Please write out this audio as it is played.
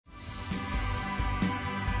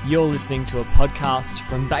You're listening to a podcast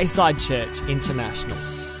from Bayside Church International.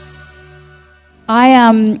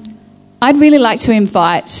 I'd really like to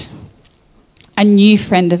invite a new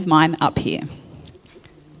friend of mine up here.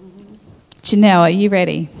 Janelle, are you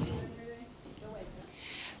ready?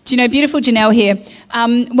 Do you know beautiful Janelle here?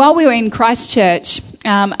 While we were in Christchurch,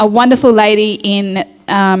 a wonderful lady in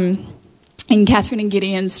Catherine and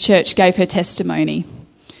Gideon's church gave her testimony.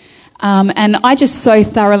 And I just so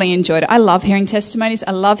thoroughly enjoyed it. I love hearing testimonies. I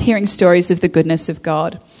love hearing stories of the goodness of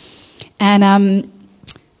God. And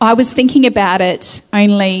I was thinking about it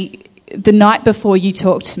only the night before you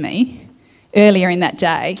talked to me, earlier in that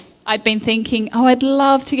day. I'd been thinking, I'd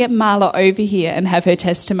love to get Marla over here and have her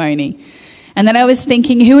testimony. And then I was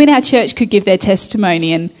thinking, who in our church could give their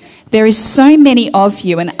testimony? And there is so many of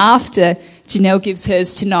you. And after Janelle gives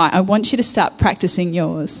hers tonight, I want you to start practicing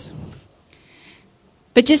yours.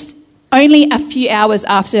 But just only a few hours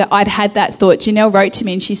after I'd had that thought, Janelle wrote to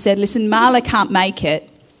me and she said, listen, Marla can't make it.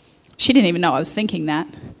 She didn't even know I was thinking that.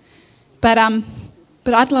 But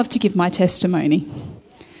I'd love to give my testimony.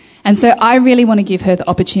 And so I really want to give her the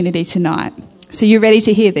opportunity tonight. So you ready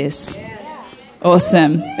to hear this? Yeah.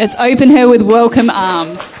 Awesome. Let's open her with welcome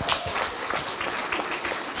arms.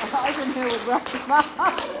 Open her with welcome arms.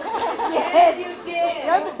 Yes, you did.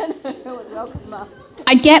 Open her with welcome arms.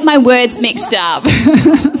 I get my words mixed up.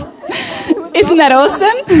 Isn't that awesome?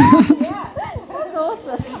 Yeah, that's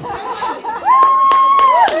awesome.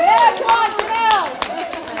 Yeah, come on,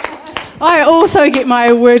 Janelle. I also get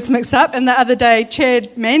my words mixed up, and the other day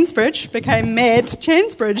Chad Mansbridge became Mad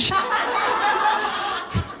Chansbridge.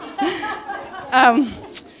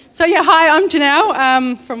 Hi, I'm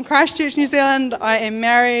Janelle from Christchurch, New Zealand. I am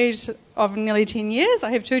married of nearly 10 years.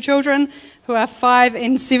 I have two children who are 5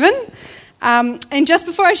 and 7. And just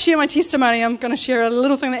before I share my testimony, I'm going to share a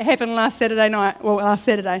little thing that happened last Saturday.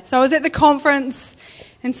 So I was at the conference,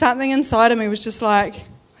 and something inside of me was just like,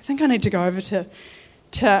 I think I need to go over to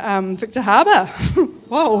Victor Harbour.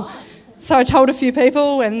 Whoa. So I told a few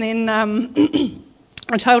people, and then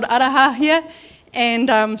I told Araha here,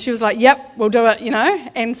 and she was like, yep, we'll do it,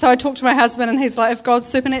 And so I talked to my husband, and he's like, if God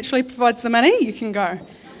supernaturally provides the money, you can go.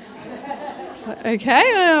 So,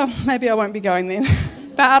 okay, well, maybe I won't be going then.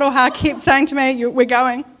 But Aroha kept saying to me, we're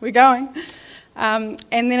going. And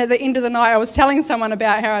then at the end of the night, I was telling someone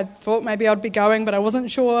about how I thought maybe I'd be going, but I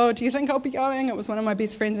wasn't sure. Do you think I'll be going? It was one of my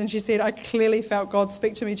best friends, and she said, I clearly felt God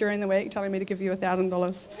speak to me during the week, telling me to give you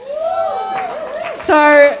 $1,000.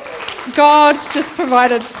 So God just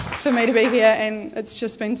provided for me to be here, and it's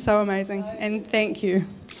just been so amazing. And thank you.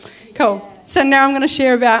 Cool. So now I'm going to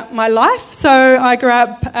share about my life. So I grew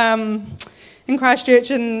up in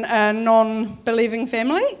Christchurch in a non-believing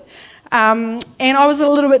family. And I was a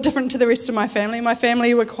little bit different to the rest of my family. My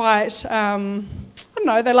family were quite,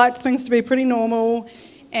 they liked things to be pretty normal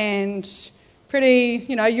and pretty,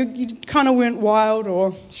 you kind of weren't wild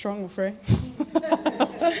or strong or free.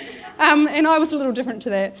 And I was a little different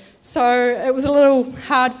to that. So it was a little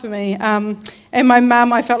hard for me. And my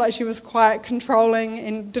mum, I felt like she was quite controlling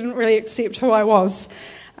and didn't really accept who I was.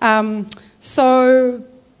 So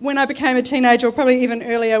when I became a teenager, or probably even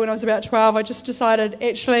earlier when I was about 12, I just decided,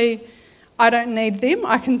 actually, I don't need them.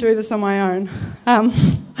 I can do this on my own.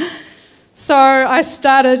 So I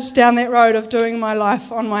started down that road of doing my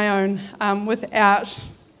life on my own without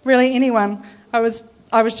really anyone.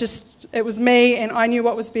 It was me, and I knew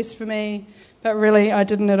what was best for me, but really I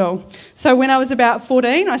didn't at all. So when I was about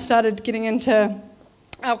 14, I started getting into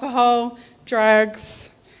alcohol, drugs,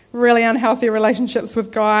 really unhealthy relationships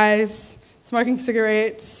with guys, smoking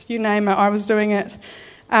cigarettes, you name it, I was doing it.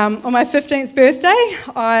 On my 15th birthday,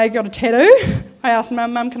 I got a tattoo. I asked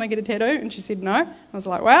Mum, can I get a tattoo? And she said no. I was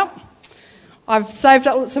like, well, I've saved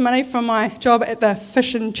up lots of money from my job at the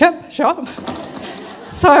fish and chip shop,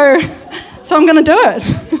 so I'm going to do it.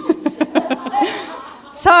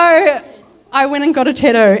 So I went and got a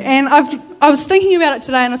tattoo, and I was thinking about it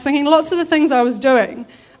today, and I was thinking lots of the things I was doing,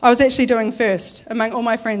 I was actually doing first among all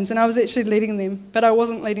my friends, and I was actually leading them, but I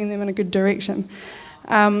wasn't leading them in a good direction.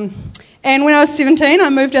 And when I was 17, I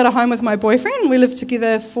moved out of home with my boyfriend. We lived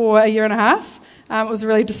together for a year and a half. It was a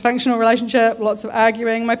really dysfunctional relationship, lots of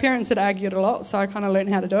arguing. My parents had argued a lot, so I kind of learned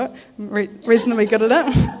how to do it. I'm reasonably good at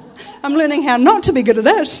it. I'm learning how not to be good at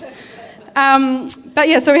it.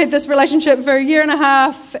 So we had this relationship for a year and a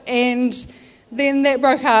half, and then that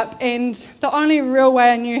broke up, and the only real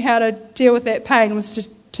way I knew how to deal with that pain was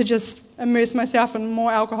to just immerse myself in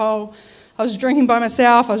more alcohol. I was drinking by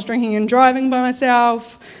myself, I was drinking and driving by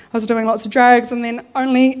myself, I was doing lots of drugs, and then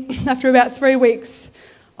only after about 3 weeks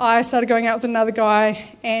I started going out with another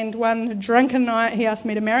guy, and one drunken night he asked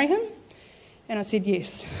me to marry him, and I said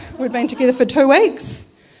yes. We'd been together for 2 weeks,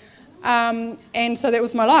 And so that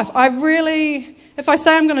was my life. If I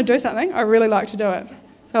say I'm going to do something, I really like to do it.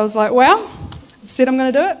 So I was like, well, I've said I'm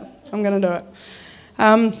going to do it, I'm going to do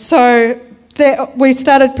it. So we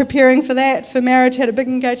started preparing for that, for marriage, had a big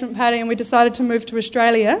engagement party, and we decided to move to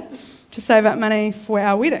Australia to save up money for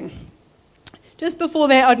our wedding. Just before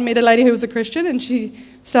that, I'd met a lady who was a Christian, and she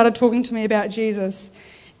started talking to me about Jesus.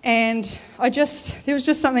 And there was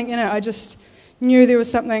just something in it. I just knew there was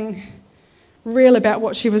something real about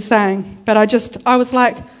what she was saying. But I was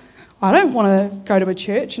like, I don't want to go to a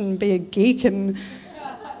church and be a geek and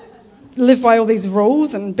live by all these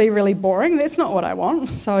rules and be really boring. That's not what I want.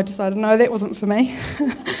 So I decided, no, that wasn't for me.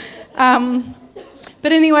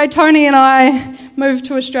 But anyway, Tony and I moved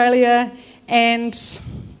to Australia, and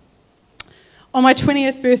on my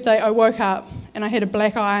 20th birthday, I woke up and I had a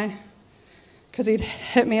black eye because he'd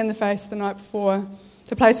hit me in the face the night before.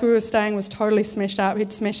 The place we were staying was totally smashed up.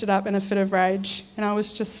 He'd smashed it up in a fit of rage. And I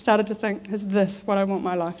was just started to think, is this what I want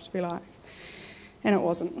my life to be like? And it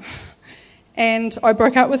wasn't. And I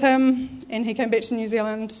broke up with him, and he came back to New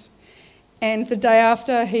Zealand. And the day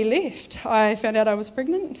after he left, I found out I was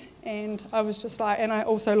pregnant. And I was just like, and I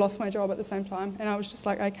also lost my job at the same time. And I was just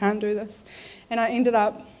like, I can't do this. And I ended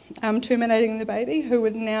up terminating the baby, who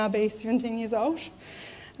would now be 17 years old.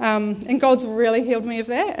 And God's really healed me of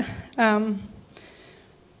that.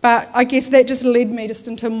 But I guess that just led me just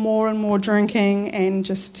into more and more drinking and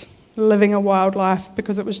just living a wild life,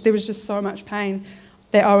 because there was just so much pain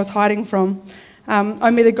that I was hiding from. I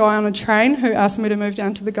met a guy on a train who asked me to move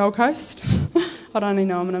down to the Gold Coast. I'd only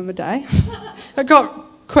known him a day. It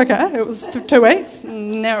got quicker. It was 2 weeks,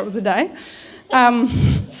 and now it was a day.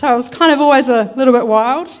 So I was kind of always a little bit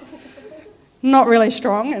wild, not really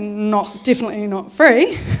strong, and definitely not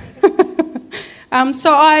free.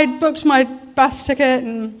 So I booked my bus ticket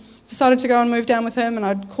and decided to go and move down with him, and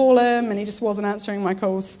I'd call him, and he just wasn't answering my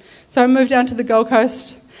calls. So I moved down to the Gold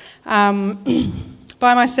Coast by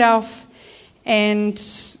myself, and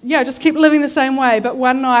just kept living the same way. But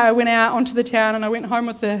one night I went out onto the town, and I went home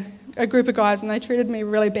with a group of guys, and they treated me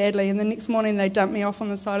really badly, and the next morning they dumped me off on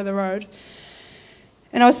the side of the road.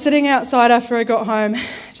 And I was sitting outside after I got home,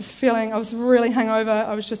 just feeling, I was really hungover,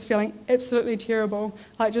 I was just feeling absolutely terrible,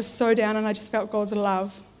 like just so down, and I just felt God's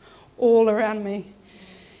love all around me.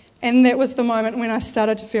 And that was the moment when I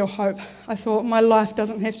started to feel hope. I thought, my life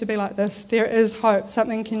doesn't have to be like this. There is hope.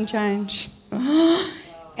 Something can change.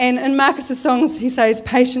 And in Marcus's songs, he says,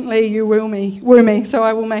 patiently you woo me, so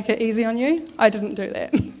I will make it easy on you. I didn't do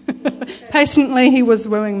that. Patiently he was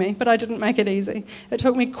wooing me, but I didn't make it easy. It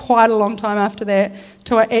took me quite a long time after that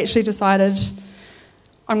till I actually decided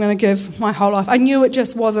I'm going to give my whole life. I knew it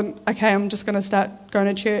just wasn't, okay, I'm just going to start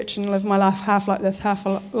going to church and live my life half like this, half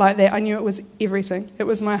like that. I knew it was everything. It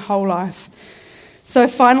was my whole life. So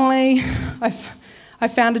finally, I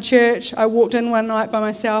found a church. I walked in one night by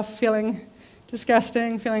myself feeling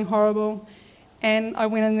disgusting, feeling horrible, and I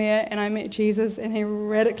went in there and I met Jesus, and he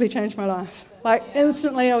radically changed my life. Like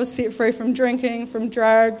instantly I was set free from drinking, from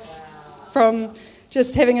drugs, from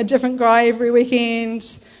just having a different guy every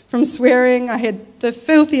weekend, from swearing. I had the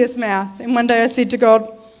filthiest mouth, and one day I said to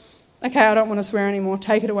God, okay, I don't want to swear anymore,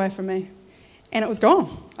 take it away from me. And it was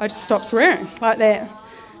gone. I just stopped swearing like that.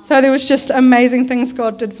 So there was just amazing things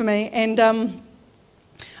God did for me. And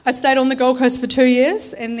I stayed on the Gold Coast for 2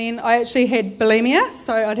 years, and then I actually had bulimia,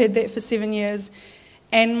 so I'd had that for 7 years.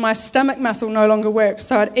 And my stomach muscle no longer worked,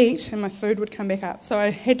 so I'd eat and my food would come back up. So I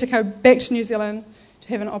had to go back to New Zealand to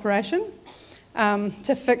have an operation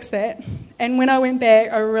to fix that. And when I went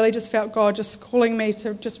back, I really just felt God just calling me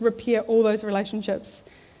to just repair all those relationships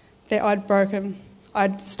that I'd broken.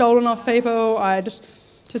 I'd stolen off people, I'd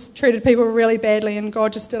just treated people really badly, and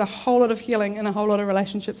God just did a whole lot of healing and a whole lot of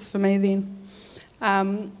relationships for me then.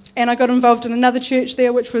 And I got involved in another church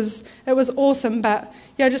there, it was awesome. But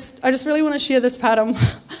yeah, I just really want to share this part. I'm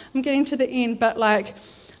getting to the end, but like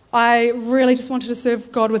I really just wanted to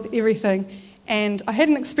serve God with everything. And I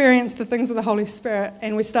hadn't experienced the things of the Holy Spirit,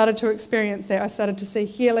 and we started to experience that. I started to see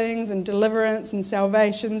healings and deliverance and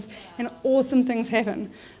salvations, and awesome things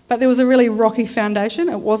happen. But there was a really rocky foundation.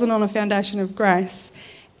 It wasn't on a foundation of grace.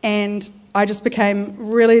 And I just became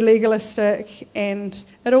really legalistic, and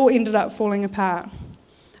it all ended up falling apart.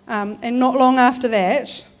 And not long after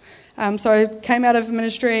that, so I came out of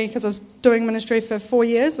ministry, because I was doing ministry for 4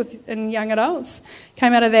 years in young adults,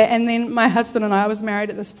 came out of that, and then my husband and I was married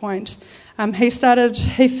at this point. He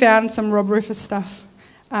found some Rob Rufus stuff.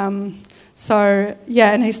 And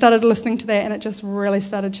he started listening to that, and it just really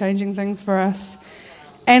started changing things for us.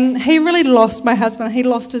 And he really lost, my husband, he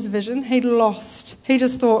lost his vision. He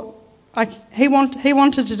just thought, he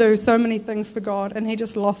wanted to do so many things for God, and he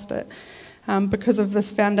just lost it. because of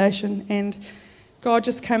this foundation. And God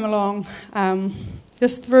just came along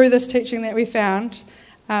just through this teaching that we found,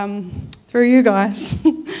 through you guys,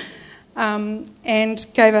 and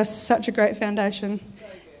gave us such a great foundation.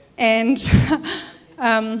 And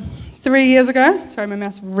 3 years ago, sorry, my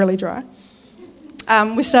mouth's really dry,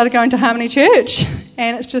 we started going to Harmony Church,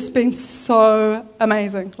 and it's just been so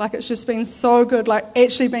amazing. Like, it's just been so good, like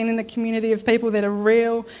actually being in the community of people that are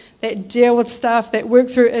real, that deal with stuff, that work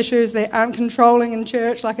through issues, that aren't controlling in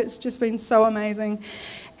church. Like, it's just been so amazing.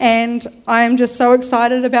 And I am just so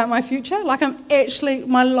excited about my future. Like,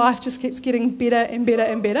 my life just keeps getting better and better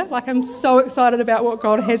and better. Like, I'm so excited about what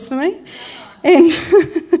God has for me. And,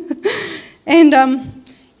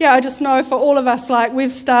 I just know for all of us, like,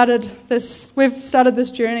 we've started this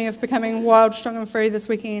journey of becoming wild, strong and free this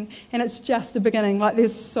weekend, and it's just the beginning. Like,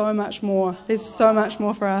 there's so much more. There's so much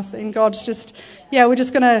more for us, and God's just, we're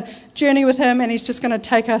just going to journey with Him, and He's just going to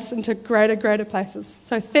take us into greater, greater places.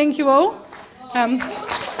 So thank you all.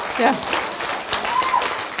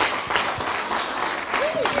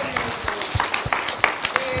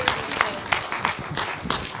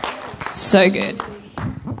 So good.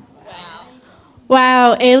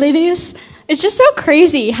 Wow, ladies, it's just so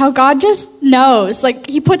crazy how God just knows. Like,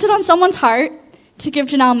 He puts it on someone's heart to give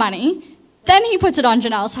Janelle money. Then He puts it on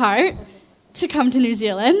Janelle's heart to come to New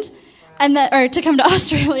Zealand, or to come to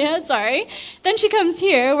Australia, sorry. Then she comes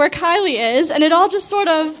here where Kylie is, and it all just sort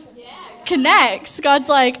of connects. God's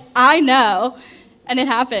like, I know, and it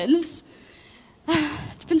happens.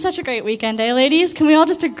 It's been such a great weekend, ladies? Can we all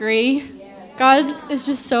just agree? God is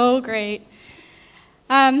just so great.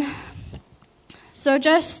 So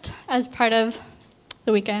just as part of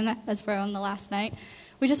the weekend, as we're on the last night,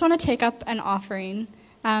 we just want to take up an offering.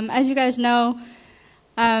 As you guys know,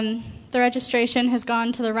 the registration has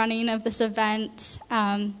gone to the running of this event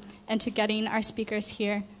and to getting our speakers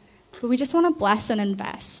here. But we just want to bless and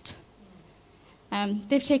invest.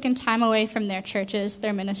 They've taken time away from their churches,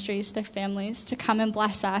 their ministries, their families to come and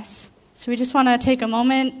bless us. So we just want to take a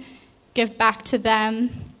moment, give back to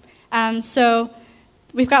them. So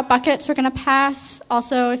we've got buckets we're going to pass.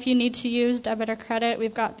 Also, if you need to use debit or credit,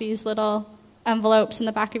 we've got these little envelopes in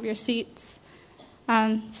the back of your seats.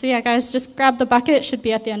 Guys, just grab the bucket. It should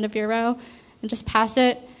be at the end of your row, and just pass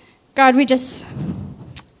it. God, we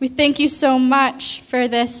thank you so much for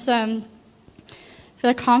this, for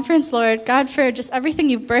the conference, Lord. God, for just everything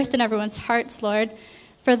you've birthed in everyone's hearts, Lord,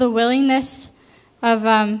 for the willingness of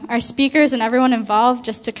our speakers and everyone involved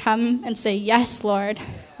just to come and say, yes, Lord,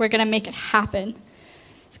 we're going to make it happen.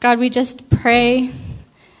 So God, we just pray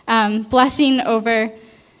blessing over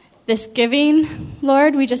this giving,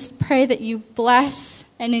 Lord. We just pray that you bless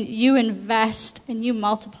and you invest and you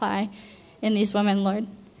multiply in these women, Lord. In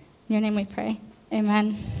your name we pray.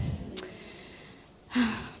 Amen.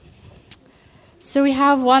 So we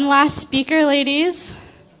have one last speaker, ladies.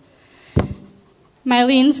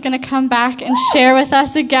 Mylene's going to come back and share with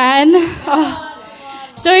us again. Oh.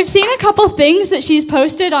 So I've seen a couple things that she's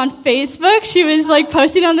posted on Facebook. She was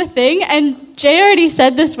posting on the thing, and Jay already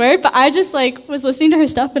said this word, but I just was listening to her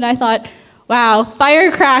stuff, and I thought, wow,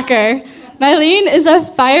 firecracker. Mylene is a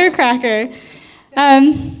firecracker.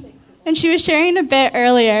 And she was sharing a bit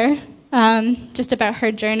earlier just about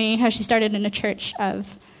her journey, how she started in a church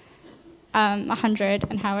of 100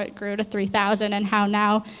 and how it grew to 3,000, and how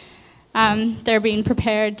now they're being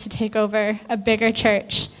prepared to take over a bigger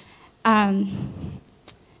church.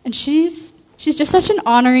 And she's just such an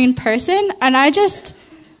honoring person, and I just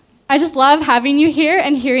love having you here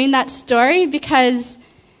and hearing that story, because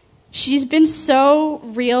she's been so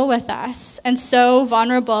real with us and so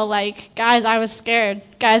vulnerable. Guys, I was scared.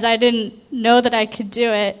 Guys, I didn't know that I could do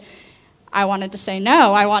it. I wanted to say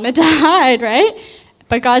no. I wanted to hide, right?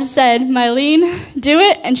 But God said, Mylene, do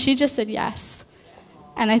it, and she just said yes.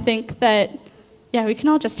 And I think that, we can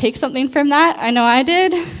all just take something from that. I know I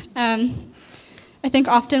did. I think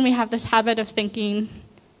often we have this habit of thinking,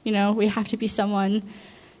 we have to be someone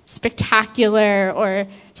spectacular or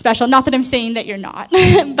special. Not that I'm saying that you're not,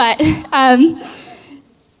 but,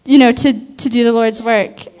 to do the Lord's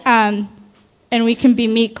work. And we can be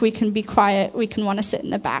meek, we can be quiet, we can want to sit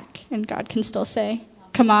in the back, and God can still say,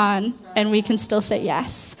 come on, and we can still say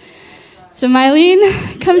yes. So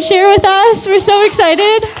Mylene, come share with us. We're so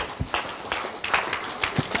excited.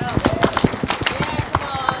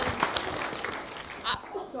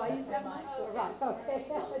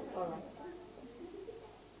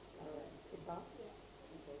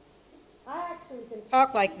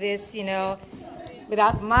 Talk like this,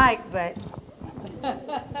 without the mic, but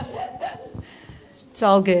it's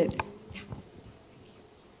all good.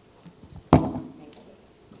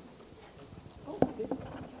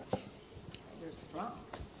 strong.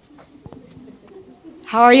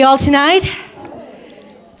 How are you all tonight?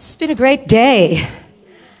 It's been a great day.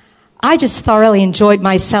 I just thoroughly enjoyed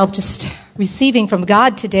myself just receiving from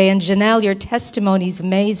God today. And Janelle, your testimony is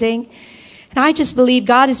amazing. And I just believe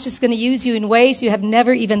God is just going to use you in ways you have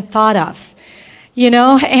never even thought of.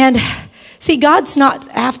 And see, God's not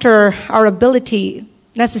after our ability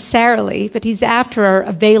necessarily, but He's after our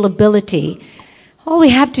availability. All we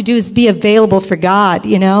have to do is be available for God,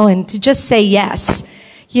 and to just say yes.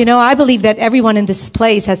 I believe that everyone in this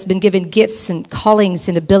place has been given gifts and callings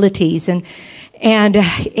and abilities, and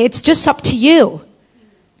it's just up to you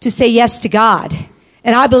to say yes to God.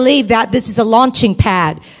 And I believe that this is a launching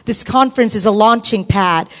pad. This conference is a launching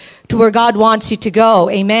pad to where God wants you to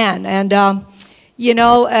go. Amen. And,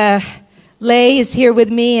 Lay is here with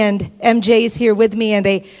me and MJ is here with me,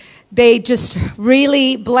 and they just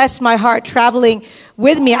really blessed my heart traveling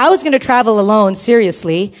with me. I was going to travel alone,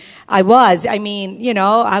 seriously. I was. I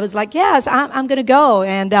was like, yes, I'm going to go.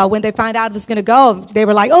 And when they found out I was going to go, they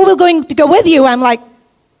were like, oh, we're going to go with you. I'm like,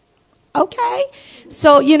 okay.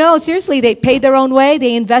 So, seriously, they paid their own way.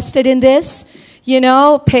 They invested in this,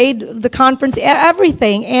 paid the conference,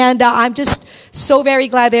 everything. And I'm just so very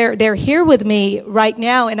glad they're here with me right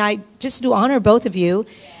now. And I just do honor both of you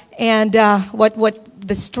and what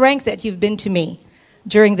the strength that you've been to me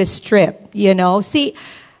during this trip, See,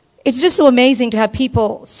 it's just so amazing to have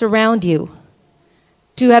people surround you,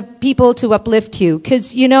 to have people to uplift you.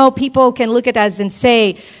 Because, people can look at us and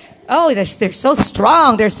say, oh, they're so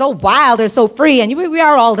strong, they're so wild, they're so free. And we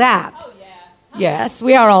are all that. Oh, yeah. Yes,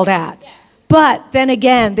 we are all that. Yeah. But then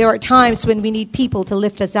again, there are times when we need people to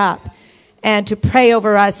lift us up and to pray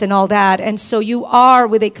over us and all that. And so you are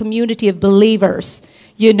with a community of believers,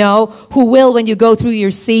 who will, when you go through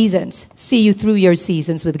your seasons, see you through your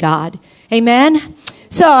seasons with God. Amen?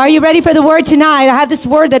 So are you ready for the word tonight? I have this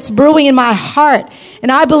word that's brewing in my heart.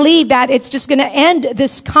 And I believe that it's just going to end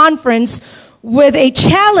this conference with a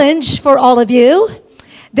challenge for all of you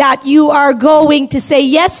that you are going to say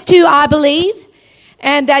yes to, I believe,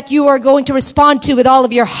 and that you are going to respond to with all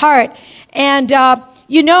of your heart. And,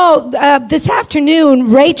 this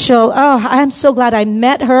afternoon, Rachel, I'm so glad I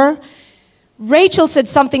met her. Rachel said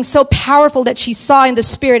something so powerful that she saw in the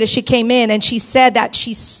spirit as she came in, and she said that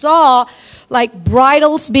she saw like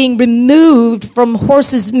bridles being removed from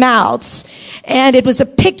horses' mouths. And it was a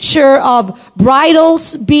picture of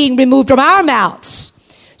bridles being removed from our mouths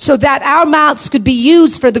so that our mouths could be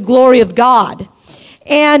used for the glory of God.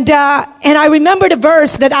 And I remembered a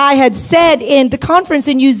verse that I had said in the conference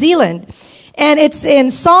in New Zealand. And it's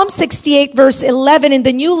in Psalm 68, verse 11 in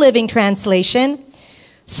the New Living Translation.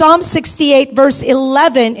 Psalm 68, verse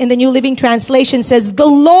 11 in the New Living Translation says, the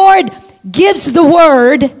Lord gives the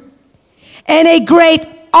word, and a great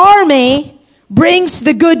army brings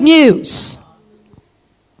the good news.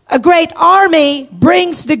 A great army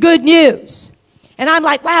brings the good news. And I'm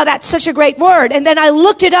like, wow, that's such a great word. And then I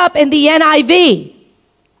looked it up in the NIV.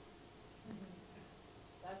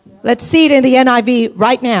 Let's see it in the NIV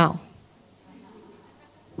right now.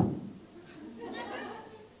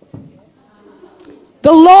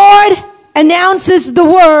 The Lord announces the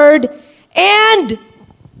word and...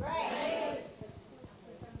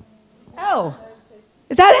 Oh,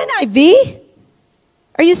 is that NIV?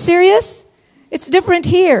 Are you serious? It's different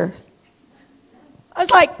here. I'm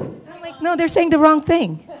like, no, they're saying the wrong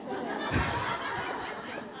thing.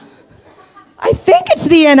 I think it's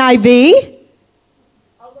the NIV.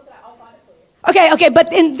 I'll find it for you. Okay,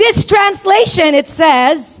 but in this translation it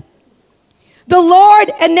says, the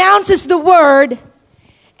Lord announces the word,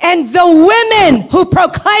 and the women who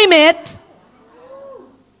proclaim it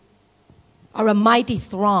are a mighty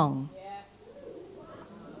throng.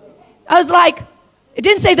 I was like, it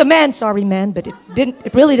didn't say the men, sorry men, but it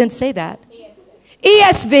really didn't say that.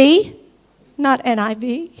 ESV, not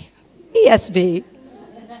NIV, ESV.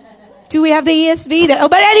 Do we have the ESV there? Oh,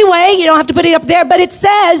 but anyway, you don't have to put it up there, but it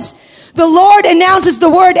says, the Lord announces the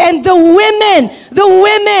word, and the women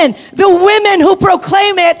who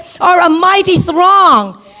proclaim it are a mighty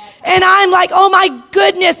throng. And I'm like, oh my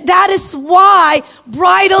goodness, that is why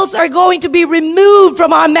bridles are going to be removed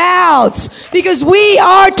from our mouths. Because we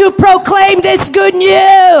are to proclaim this good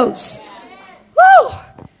news. Woo!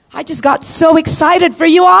 I just got so excited for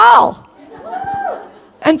you all.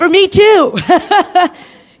 And for me too.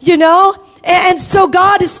 And so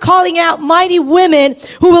God is calling out mighty women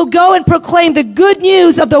who will go and proclaim the good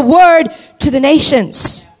news of the word to the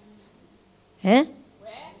nations. Huh?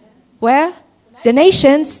 Where? The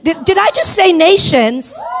nations. Did I just say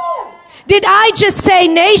nations? Did I just say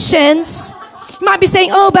nations? You might be saying,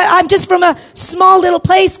 oh, but I'm just from a small little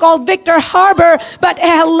place called Victor Harbor. But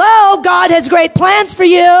hello, God has great plans for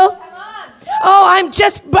you. Oh, I'm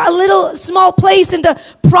just a little small place in the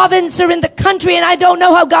province or in the country, and I don't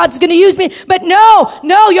know how God's going to use me. But no,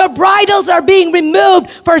 your bridles are being removed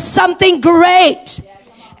for something great.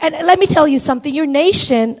 And let me tell you something. Your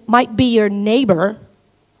nation might be your neighbor.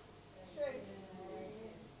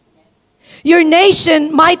 Your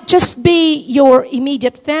nation might just be your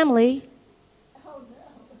immediate family.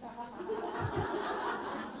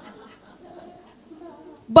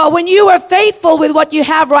 But when you are faithful with what you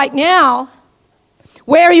have right now,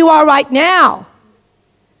 where you are right now,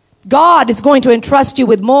 God is going to entrust you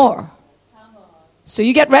with more. So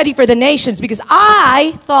you get ready for the nations, because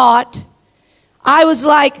I was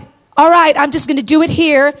like, all right, I'm just going to do it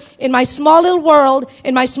here in my small little world,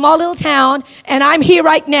 in my small little town, and I'm here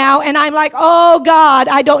right now, and I'm like, oh God,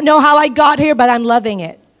 I don't know how I got here, but I'm loving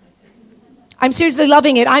it. I'm seriously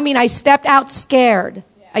loving it. I mean, I stepped out scared.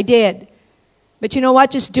 I did. But you know what?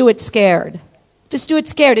 Just do it scared. Just do it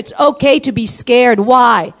scared. It's okay to be scared.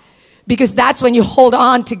 Why? Because that's when you hold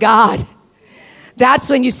on to God. That's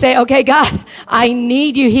when you say, okay, God, I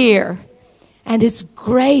need you here. And His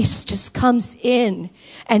grace just comes in.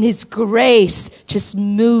 And His grace just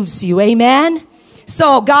moves you. Amen?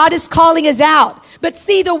 So God is calling us out. But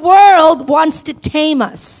see, the world wants to tame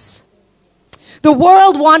us. The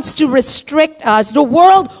world wants to restrict us. The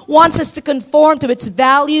world wants us to conform to its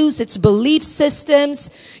values, its belief systems.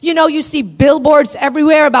 You know, you see billboards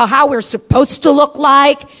everywhere about how we're supposed to look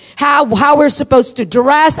like, how we're supposed to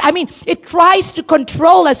dress. I mean, it tries to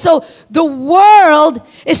control us. So the world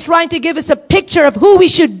is trying to give us a picture of who we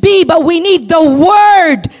should be, but we need the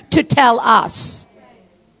Word to tell us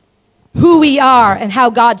who we are and how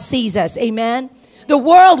God sees us. Amen? The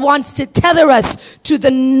world wants to tether us to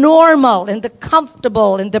the normal and the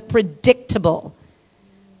comfortable and the predictable.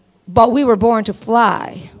 But we were born to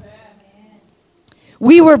fly.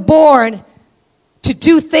 We were born to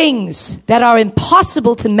do things that are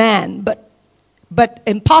impossible to man, but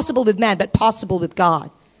impossible with man, but possible with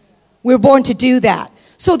God. We're born to do that.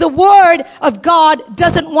 So the Word of God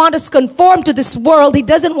doesn't want us conformed to this world. He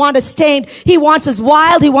doesn't want us tamed. He wants us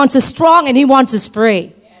wild. He wants us strong, and He wants us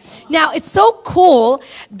free. Now, it's so cool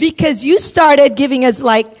because you started giving us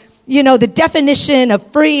the definition of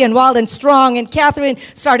free and wild and strong. And Catherine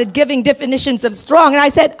started giving definitions of strong. And I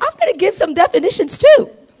said, I'm going to give some definitions too.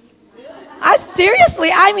 I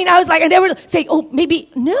was like, and they were saying, oh, maybe,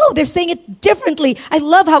 no, they're saying it differently. I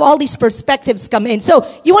love how all these perspectives come in. So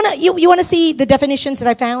you want to see the definitions that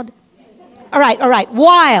I found? All right.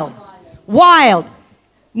 Wild.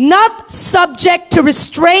 Not subject to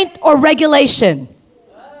restraint or regulation.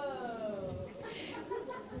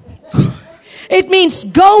 It means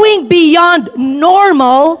going beyond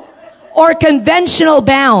normal or conventional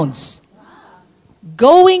bounds.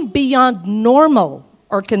 Going beyond normal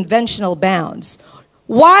or conventional bounds.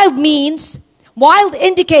 Wild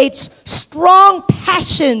indicates strong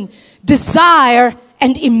passion, desire,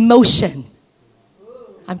 and emotion.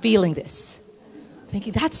 I'm feeling this.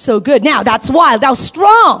 Thinking that's so good. Now, that's wild. Now,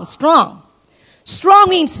 strong. Strong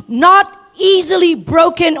means not easily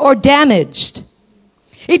broken or damaged.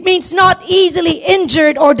 It means not easily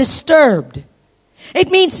injured or disturbed.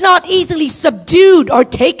 It means not easily subdued or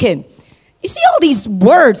taken. You see all these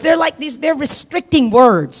words, they're restricting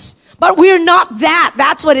words. But we're not that.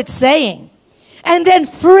 That's what it's saying. And then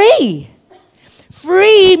free.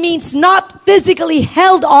 Free means not physically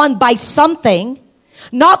held on by something,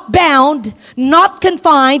 not bound, not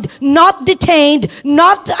confined, not detained,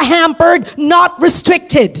 not hampered, not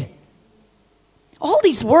restricted. All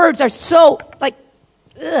these words are so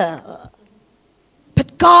ugh.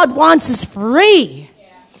 But God wants us free.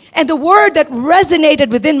 And the word that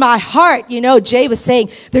resonated within my heart, Jay was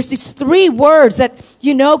saying, there's these 3 words that,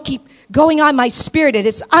 keep going on my spirit. And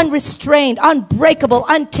it's unrestrained, unbreakable,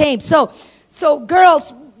 untamed. So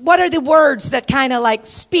girls, what are the words that kind of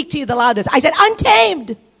speak to you the loudest? I said,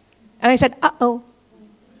 untamed. And I said, uh-oh.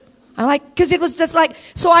 I'm because it was just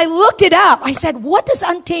so I looked it up. I said, what does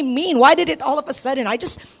untamed mean? Why did it all of a sudden? I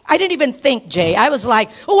didn't even think, Jay. I was like,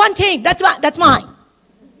 oh, untamed, that's mine.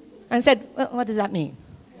 And I said, well, what does that mean?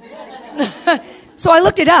 So I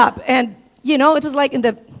looked it up, and, it was in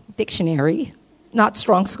the dictionary, not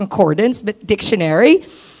Strong's Concordance, but dictionary.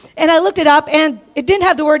 And I looked it up, and it didn't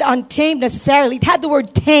have the word untamed necessarily. It had the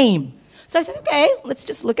word tame. So I said, okay, let's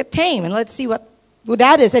just look at tame, and let's see what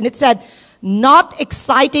that is. And it said, not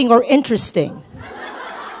exciting or interesting.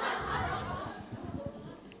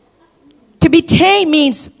 To be tame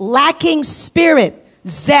means lacking spirit,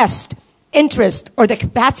 zest, interest, or the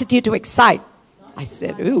capacity to excite. I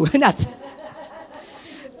said, ooh,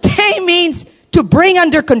 means to bring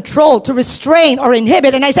under control, to restrain or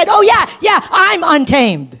inhibit. And I said, oh yeah, I'm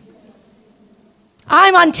untamed.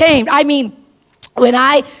 I'm untamed. I mean, when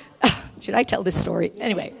should I tell this story?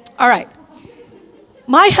 Anyway, all right.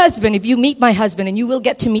 My husband, if you meet my husband, and you will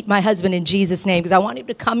get to meet my husband in Jesus' name, because I want him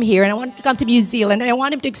to come here, and I want him to come to New Zealand, and I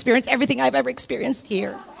want him to experience everything I've ever experienced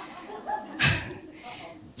here.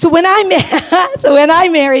 So when my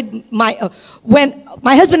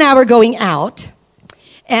husband and I were going out,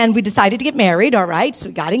 and we decided to get married, all right, so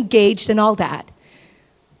we got engaged and all that.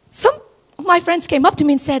 Some of my friends came up to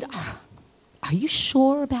me and said, are you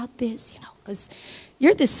sure about this? You know, because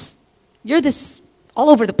you're this all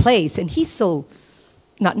over the place, and he's so,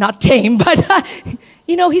 not tame, but,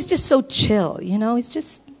 he's just so chill, he's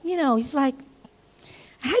just, he's like,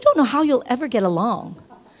 I don't know how you'll ever get along.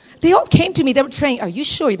 They all came to me, they were saying, are you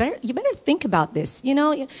sure? You better think about this,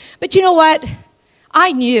 But you know what?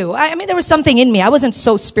 I knew. I mean, there was something in me. I wasn't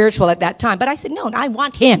so spiritual at that time, but I said, no, I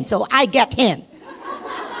want him, so I get him.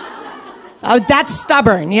 So I was that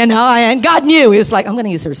stubborn, and God knew. He was like, I'm going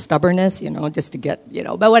to use her stubbornness, just to get,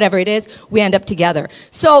 but whatever it is, we end up together.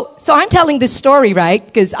 So I'm telling this story, right?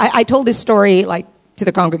 Because I told this story, like, to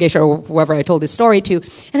the congregation or whoever I told this story to,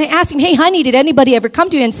 and I asked him, hey, honey, did anybody ever come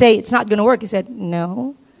to you and say it's not going to work? He said,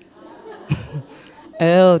 no.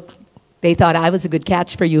 Oh, they thought I was a good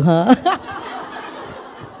catch for you, huh?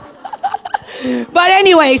 But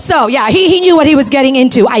anyway, so yeah, he knew what he was getting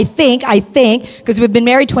into. I think, because we've been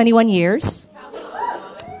married 21 years.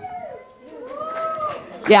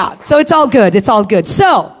 Yeah, so it's all good.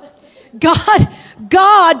 So,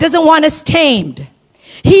 God doesn't want us tamed.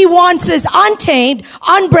 He wants us untamed,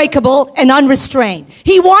 unbreakable, and unrestrained.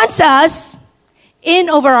 He wants us in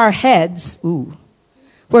over our heads,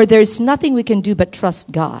 where there's nothing we can do but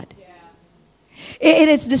trust God. It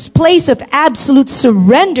is this place of absolute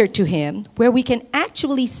surrender to Him where we can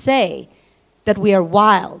actually say that we are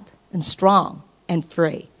wild and strong and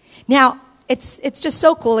free. Now, it's just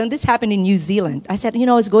so cool, and this happened in New Zealand. I said,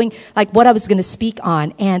 I was going, like, what I was going to speak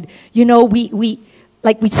on, and,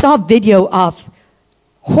 we saw a video of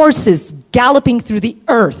horses galloping through the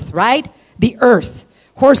earth, right? The earth.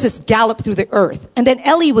 Horses gallop through the earth. And then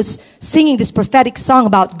Ellie was singing this prophetic song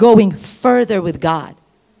about going further with God,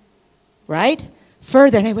 right?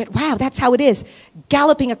 Further, and I went, wow, that's how it is.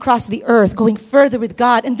 Galloping across the earth, going further with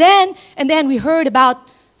God. And then we heard about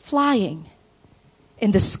flying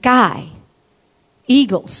in the sky,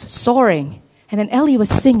 eagles soaring. And then Ellie was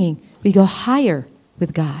singing, we go higher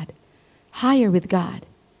with God, higher with God.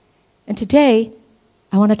 And today,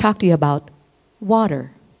 I want to talk to you about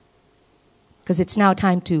water, because it's now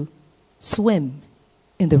time to swim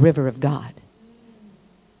in the river of God.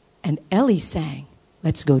 And Ellie sang,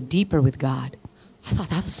 let's go deeper with God. I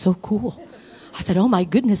thought that was so cool. I said, oh my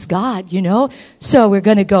goodness, God, So we're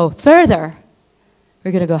going to go further.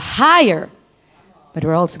 We're going to go higher. But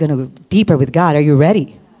we're also going to go deeper with God. Are you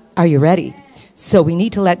ready? Are you ready? So we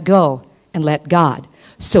need to let go and let God.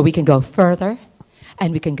 So we can go further,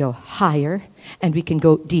 and we can go higher, and we can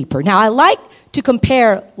go deeper. Now, I like to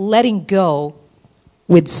compare letting go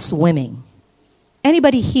with swimming.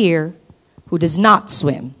 Anybody here who does not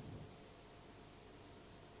swim?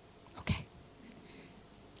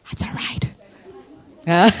 That's all right.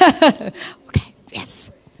 Okay,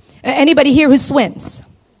 yes. Anybody here who swims?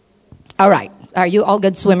 All right. Are you all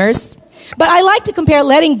good swimmers? But I like to compare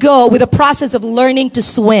letting go with the process of learning to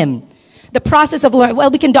swim. The process of learning,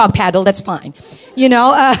 we can dog paddle, that's fine.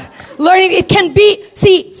 Learning, it can be,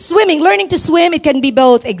 swimming, learning to swim, it can be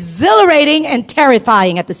both exhilarating and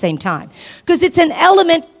terrifying at the same time. Because it's an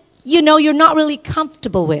element, you're not really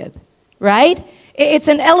comfortable with, right? It's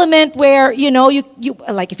an element where, you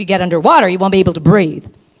like if you get underwater, you won't be able to breathe.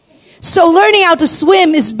 So learning how to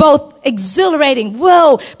swim is both exhilarating,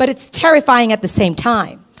 but it's terrifying at the same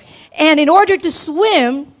time. And in order to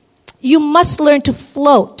swim, you must learn to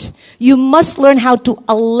float. You must learn how to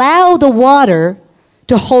allow the water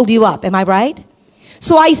to hold you up. Am I right?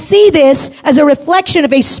 So I see this as a reflection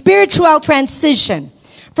of a spiritual transition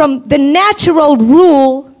from the natural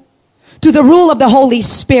rule to the rule of the Holy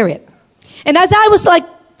Spirit. And as I was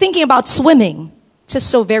thinking about swimming, just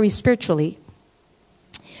so very spiritually,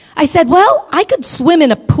 I said, I could swim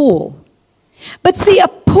in a pool. But see, a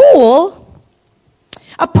pool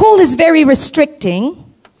is very restricting.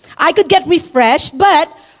 I could get refreshed,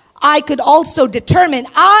 but I could also determine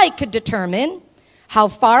how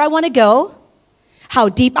far I want to go, how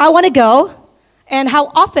deep I want to go, and how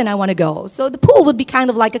often I want to go. So the pool would be kind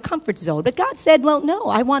of like a comfort zone. But God said, no,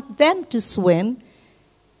 I want them to swim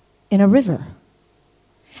in a river.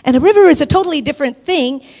 And a river is a totally different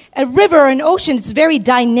thing. A river or an ocean is very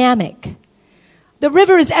dynamic. The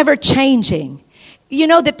river is ever changing. You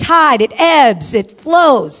know, the tide, it ebbs, it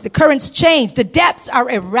flows, the currents change, the depths are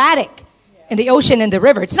erratic in the ocean and the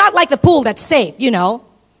river. It's not like the pool that's safe, you know.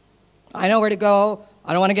 I know where to go.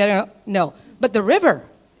 I don't want to get out. No. But the river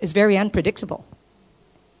is very unpredictable,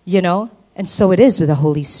 you know. And so it is with the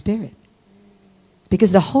Holy Spirit.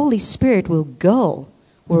 Because the Holy Spirit will go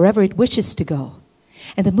wherever it wishes to go.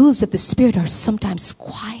 And the moves of the Spirit are sometimes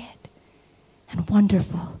quiet and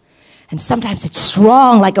wonderful. And sometimes it's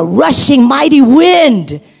strong like a rushing mighty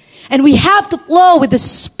wind. And we have to flow with the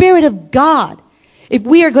Spirit of God if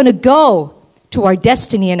we are going to go to our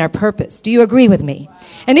destiny and our purpose. Do you agree with me?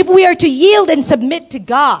 And if we are to yield and submit to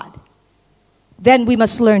God, then we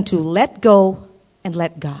must learn to let go and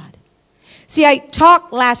let God. See, I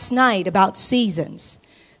talked last night about seasons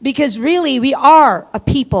because really we are a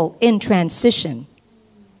people in transition.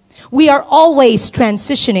 We are always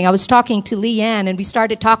transitioning. I was talking to Leanne and we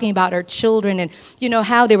started talking about our children and, you know,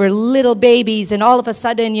 how they were little babies and all of a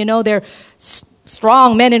sudden, you know, they're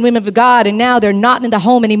strong men and women of God and now they're not in the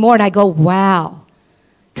home anymore. And I go, wow,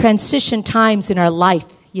 transition times in our life,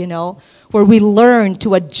 you know, where we learn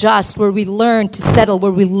to adjust, where we learn to settle,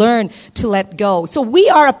 where we learn to let go. So we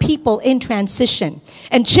are a people in transition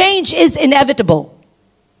and change is inevitable.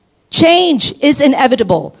 Change is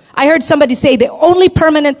inevitable. I heard somebody say the only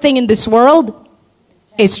permanent thing in this world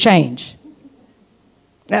is change.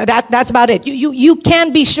 Now that's about it. You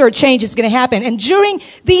can be sure change is going to happen. And during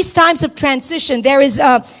these times of transition, there is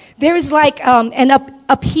like an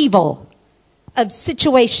upheaval of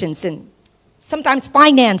situations and sometimes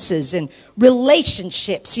finances and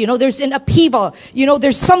relationships. You know, there's an upheaval. You know,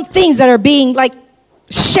 there's some things that are being like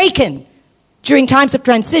shaken during times of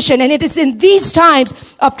transition. And it is in these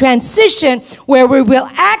times of transition where we will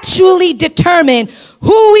actually determine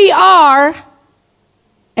who we are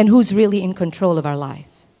and who's really in control of our life.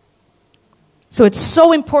 So it's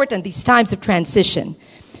so important, these times of transition.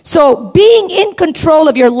 So being in control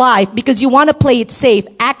of your life because you want to play it safe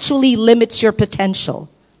actually limits your potential.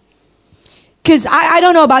 Because I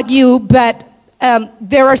don't know about you, but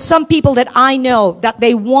there are some people that I know that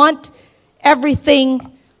they want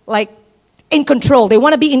everything like in control. They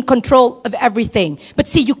want to be in control of everything. But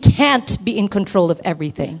see, you can't be in control of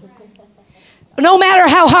everything. No matter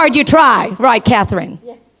how hard you try. Right, Catherine?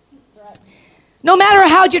 Yeah, that's right. No matter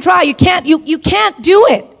how you try, you can't do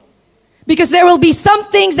it. Because there will be some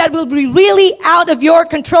things that will be really out of your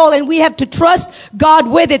control and we have to trust God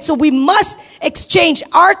with it. So we must exchange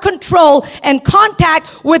our control and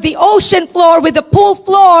contact with the ocean floor, with the pool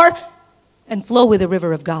floor, and flow with the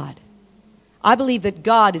river of God. I believe that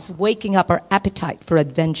God is waking up our appetite for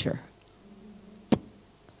adventure.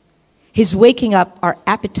 He's waking up our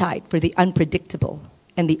appetite for the unpredictable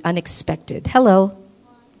and the unexpected. Hello.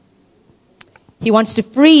 He wants to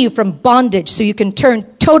free you from bondage so you can turn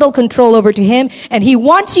total control over to Him. And He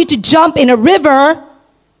wants you to jump in a river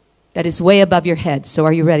that is way above your head. So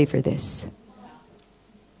are you ready for this?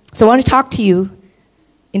 So I want to talk to you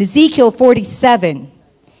in Ezekiel 47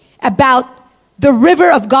 about the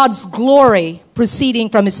river of God's glory proceeding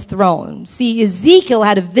from His throne. See, Ezekiel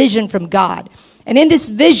had a vision from God. And in this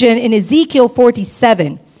vision, in Ezekiel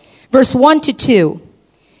 47, verse 1 to 2,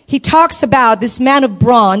 he talks about this man of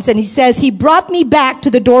bronze, and he says, he brought me back to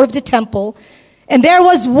the door of the temple, and there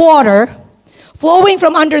was water flowing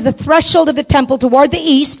from under the threshold of the temple toward the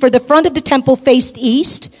east, for the front of the temple faced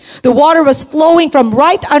east. The water was flowing from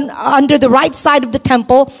right under the right side of the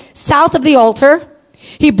temple, south of the altar.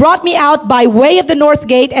 He brought me out by way of the north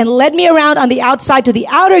gate and led me around on the outside to the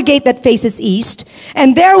outer gate that faces east.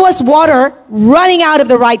 And there was water running out of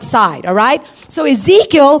the right side, all right? So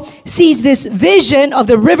Ezekiel sees this vision of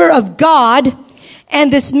the river of God,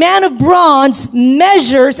 and this man of bronze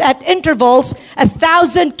measures at intervals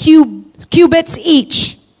 1,000 cubits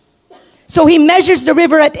each. So he measures the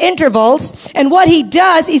river at intervals, and what he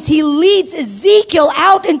does is he leads Ezekiel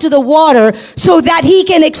out into the water so that he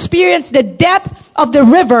can experience the depth of the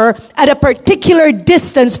river at a particular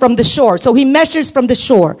distance from the shore. So he measures from the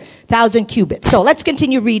shore, 1,000 cubits. So let's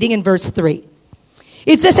continue reading in verse 3.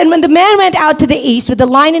 It says, and when the man went out to the east with the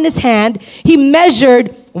line in his hand, he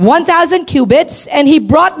measured 1,000 cubits, and he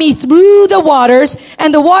brought me through the waters,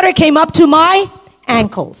 and the water came up to my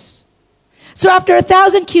ankles. So after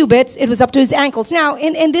 1,000 cubits, it was up to his ankles. Now,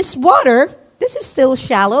 in this water, this is still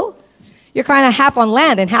shallow. You're kind of half on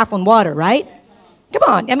land and half on water, right? Come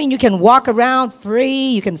on. I mean, you can walk around free.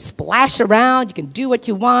 You can splash around. You can do what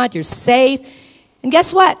you want. You're safe. And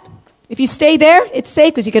guess what? If you stay there, it's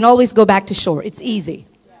safe because you can always go back to shore. It's easy.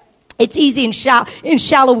 It's easy in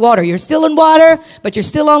shallow water. You're still in water, but you're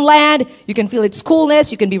still on land. You can feel its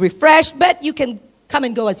coolness. You can be refreshed, but you can come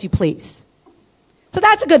and go as you please. So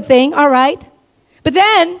that's a good thing, all right. But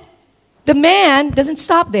then the man doesn't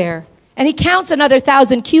stop there. And he counts another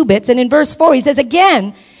 1,000 cubits. And in verse 4, he says,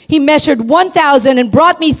 again, he measured 1,000 and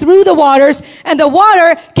brought me through the waters, and the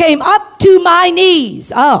water came up to my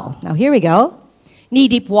knees. Oh, now here we go.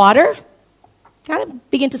 Knee-deep water. Kind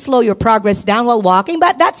of begin to slow your progress down while walking,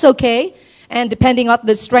 but that's okay. And depending on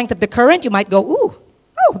the strength of the current, you might go, ooh,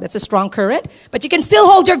 oh, that's a strong current. But you can still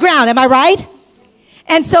hold your ground, am I right?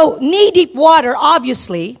 And so knee-deep water,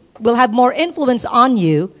 obviously, will have more influence on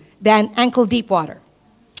you than ankle-deep water.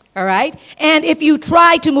 All right? And if you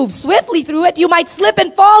try to move swiftly through it, you might slip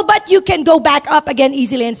and fall, but you can go back up again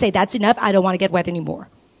easily and say, that's enough, I don't want to get wet anymore.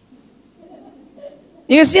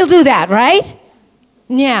 You can still do that, right?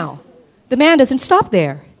 Now, the man doesn't stop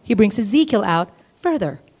there. He brings Ezekiel out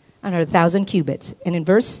further, another 1,000 cubits. And in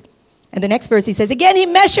the next verse he says, again he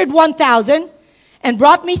measured 1,000 and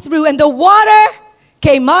brought me through, and the water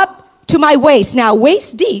came up to my waist. Now,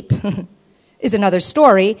 waist deep is another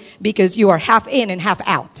story because you are half in and half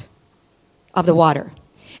out of the water.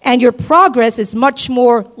 And your progress is much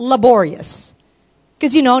more laborious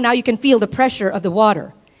because, now you can feel the pressure of the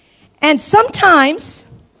water. And sometimes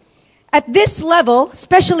at this level,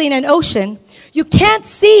 especially in an ocean, you can't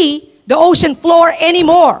see the ocean floor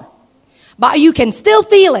anymore, but you can still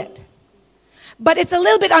feel it. But it's a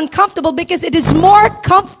little bit uncomfortable because it is more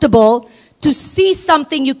comfortable to see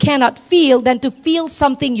something you cannot feel than to feel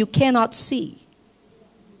something you cannot see.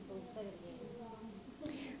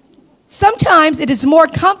 Sometimes it is more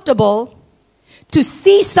comfortable to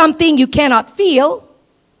see something you cannot feel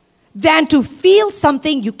than to feel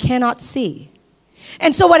something you cannot see.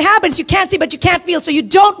 And so what happens, you can't see but you can't feel, so you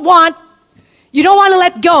don't want to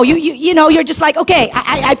let go. You're just like, okay,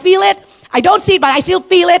 I feel it. I don't see it, but I still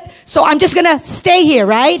feel it. So I'm just going to stay here,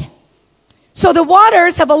 right? So the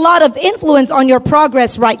waters have a lot of influence on your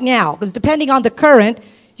progress right now. Because depending on the current,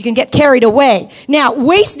 you can get carried away. Now,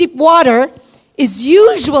 waist-deep water is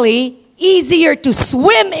usually easier to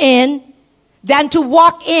swim in than to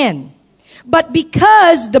walk in. But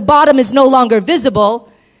because the bottom is no longer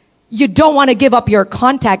visible, you don't want to give up your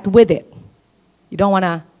contact with it. You don't want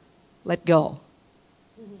to let go.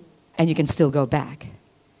 And you can still go back.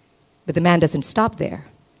 But the man doesn't stop there.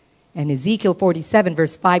 And Ezekiel 47,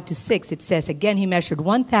 verse 5 to 6, it says, again he measured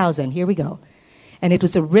 1,000. Here we go. And it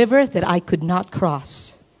was a river that I could not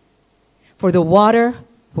cross, for the water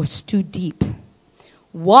was too deep.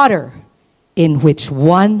 Water in which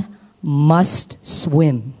one must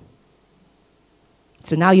swim.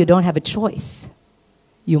 So now you don't have a choice.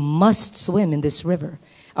 You must swim in this river.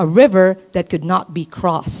 A river that could not be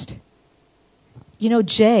crossed.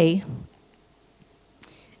 Jay,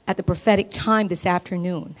 at the prophetic time this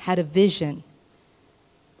afternoon, had a vision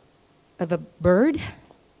of a bird.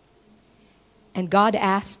 And God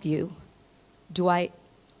asked you, do I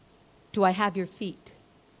have your feet?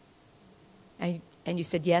 And you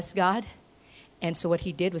said, yes, God. And so what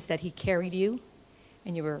he did was that he carried you,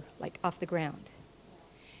 and you were like off the ground.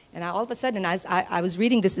 And all of a sudden, as I was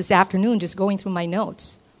reading this afternoon, just going through my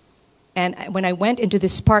notes. And when I went into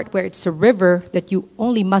this part where it's a river that you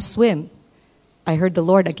only must swim, I heard the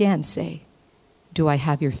Lord again say, do I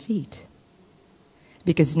have your feet?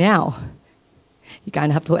 Because now, you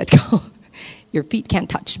kind of have to let go. Your feet can't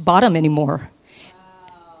touch bottom anymore.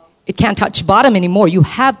 Wow. It can't touch bottom anymore. You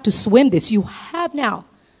have to swim this. You have now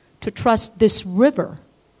to trust this river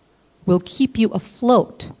will keep you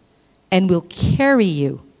afloat and will carry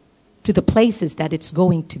you to the places that it's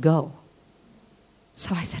going to go.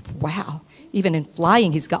 So I said, wow, even in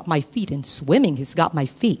flying, he's got my feet. In swimming, he's got my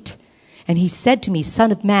feet. And he said to me,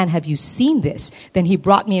 Son of man, have you seen this? Then he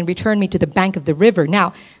brought me and returned me to the bank of the river.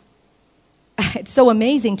 Now, it's so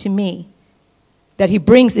amazing to me that he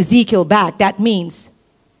brings Ezekiel back. That means,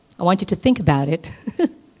 I want you to think about it.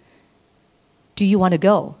 Do you want to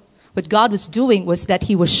go? What God was doing was that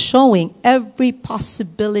he was showing every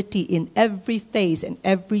possibility in every phase and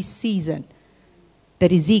every season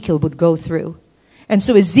that Ezekiel would go through. And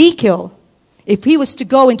so Ezekiel, if he was to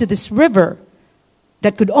go into this river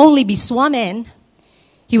that could only be swum in,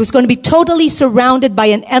 he was going to be totally surrounded by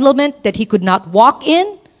an element that he could not walk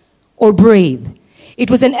in or breathe. It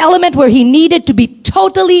was an element where he needed to be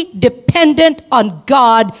totally dependent on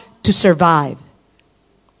God to survive.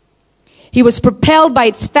 He was propelled by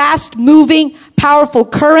its fast-moving, powerful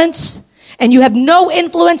currents, and you have no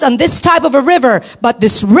influence on this type of a river, but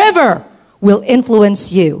this river will influence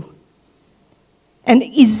you. And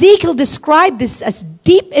Ezekiel described this as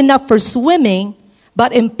deep enough for swimming,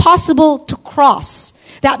 but impossible to cross.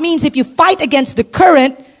 That means if you fight against the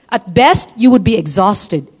current, at best, you would be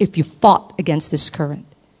exhausted if you fought against this current.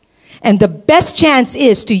 And the best chance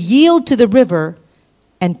is to yield to the river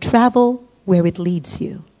and travel where it leads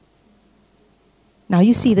you. Now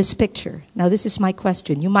you see this picture. Now this is my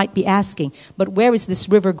question. You might be asking, but where is this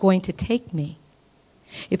river going to take me?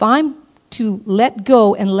 If I'm to let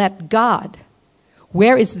go and let God,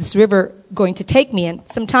 where is this river going to take me? And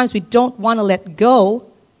sometimes we don't want to let go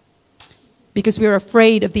because we're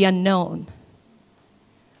afraid of the unknown.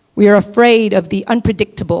 We are afraid of the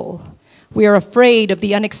unpredictable. We are afraid of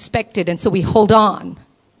the unexpected, and so we hold on.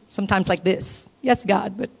 Sometimes like this. Yes,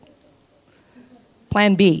 God, but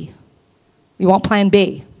plan B. We want plan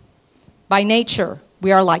B. By nature,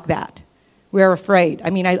 we are like that. We are afraid. I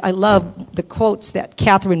mean, I love the quotes that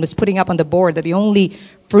Catherine was putting up on the board, that the only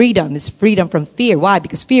freedom is freedom from fear. Why?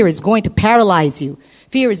 Because fear is going to paralyze you.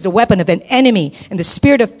 Fear is the weapon of an enemy, and the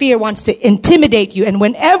spirit of fear wants to intimidate you. And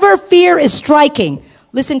whenever fear is striking,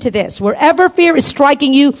 listen to this. Wherever fear is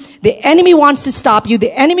striking you, the enemy wants to stop you.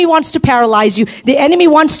 The enemy wants to paralyze you. The enemy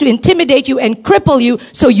wants to intimidate you and cripple you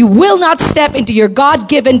so you will not step into your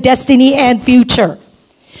God-given destiny and future.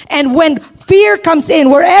 And when fear comes in,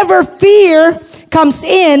 wherever fear comes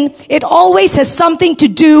in, it always has something to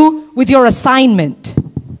do with your assignment.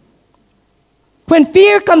 When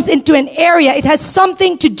fear comes into an area, it has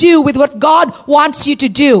something to do with what God wants you to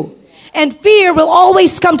do. And fear will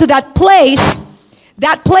always come to that place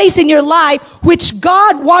in your life which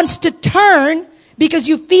God wants to turn because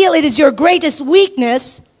you feel it is your greatest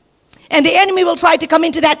weakness, and the enemy will try to come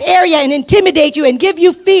into that area and intimidate you and give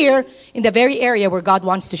you fear in the very area where God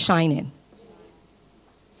wants to shine in.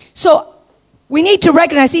 So we need to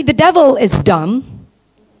recognize, see, the devil is dumb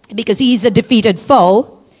because he's a defeated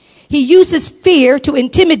foe. He uses fear to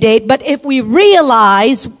intimidate, but if we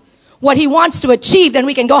realize what he wants to achieve, then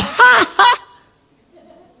we can go, ha, ha,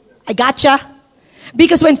 I gotcha.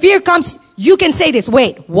 Because when fear comes, you can say this,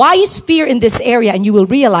 wait, why is fear in this area? And you will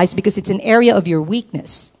realize because it's an area of your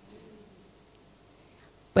weakness.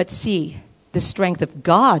 But see, the strength of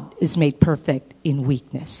God is made perfect in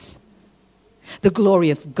weakness. The glory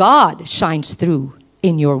of God shines through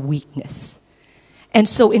in your weakness. And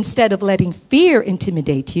so instead of letting fear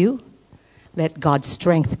intimidate you, let God's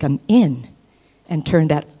strength come in and turn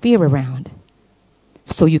that fear around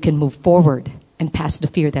so you can move forward and past the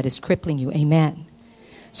fear that is crippling you. Amen.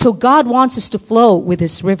 So God wants us to flow with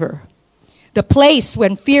this river. The place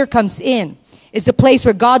when fear comes in is the place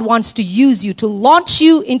where God wants to use you, to launch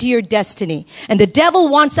you into your destiny. And the devil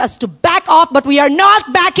wants us to back off, but we are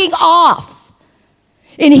not backing off.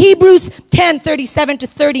 In Hebrews 10:37 to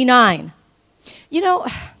 39, you know,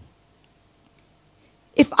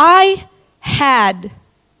 if I had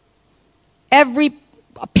a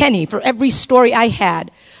penny for every story I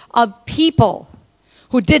had of people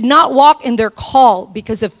who did not walk in their call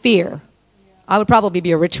because of fear, I would probably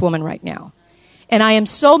be a rich woman right now. And I am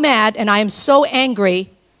so mad and I am so angry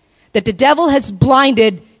that the devil has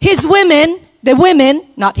blinded his women, the women,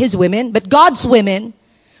 not his women, but God's women,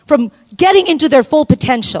 from getting into their full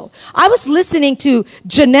potential. I was listening to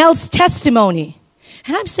Janelle's testimony,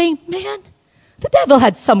 and I'm saying, man, the devil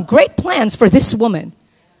had some great plans for this woman.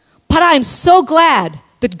 But I'm so glad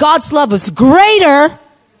that God's love was greater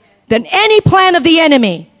than any plan of the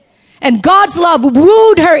enemy. And God's love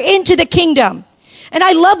wooed her into the kingdom. And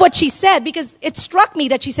I love what she said because it struck me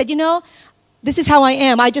that she said, you know, this is how I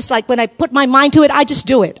am. I just like, when I put my mind to it, I just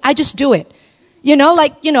do it. I just do it.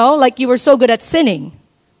 Like you were so good at sinning.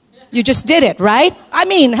 You just did it, right? I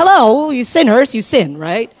mean, hello, you sinners, you sin,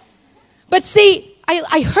 right? But see,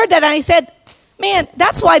 I heard that and I said, man,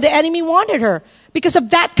 that's why the enemy wanted her. Because of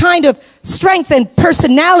that kind of strength and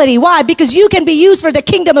personality. Why? Because you can be used for the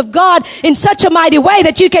kingdom of God in such a mighty way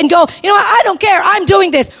that you can go, you know what, I don't care, I'm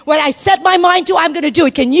doing this. When I set my mind to, I'm going to do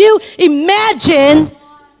it. Can you imagine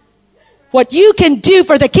what you can do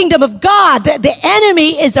for the kingdom of God? The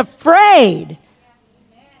enemy is afraid.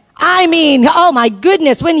 I mean, oh my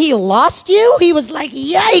goodness, when he lost you, he was like,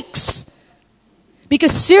 yikes.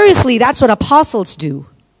 Because seriously, that's what apostles do.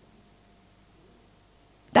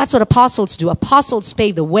 That's what apostles do. Apostles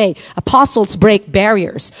pave the way. Apostles break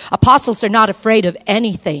barriers. Apostles are not afraid of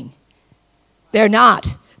anything. They're not.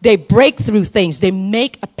 They break through things. They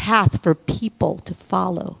make a path for people to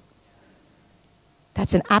follow.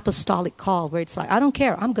 That's an apostolic call where it's like, I don't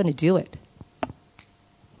care. I'm going to do it.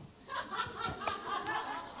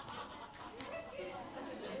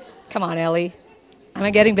 Come on, Ellie. Am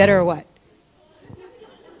I getting better or what?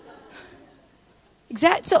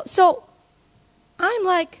 Exactly. So I'm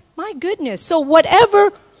like, my goodness. So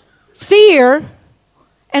whatever fear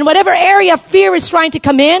and whatever area fear is trying to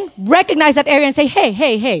come in, recognize that area and say,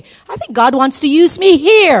 hey, I think God wants to use me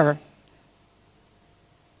here.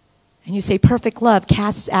 And you say, perfect love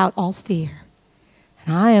casts out all fear.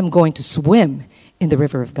 And I am going to swim in the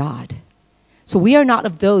river of God. So we are not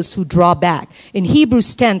of those who draw back. In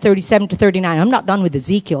Hebrews 10:37-39, I'm not done with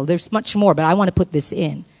Ezekiel. There's much more, but I want to put this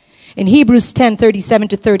in. In Hebrews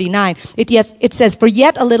 10:37-39, it says, "For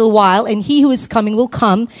yet a little while, and he who is coming will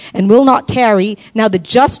come and will not tarry. Now the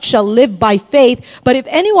just shall live by faith. But if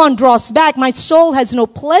anyone draws back, my soul has no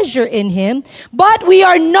pleasure in him. But we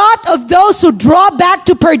are not of those who draw back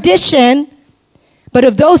to perdition, but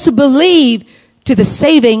of those who believe to the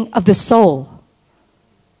saving of the soul."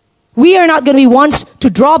 We are not going to be ones to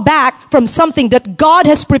draw back from something that God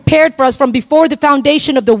has prepared for us from before the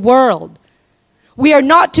foundation of the world. We are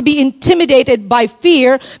not to be intimidated by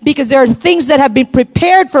fear because there are things that have been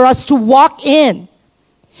prepared for us to walk in.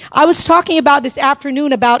 I was talking about this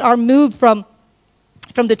afternoon about our move from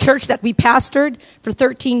the church that we pastored for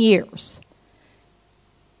 13 years.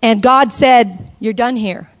 And God said, "You're done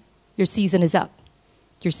here. Your season is up.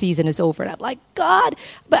 Your season is over." And I'm like, "God,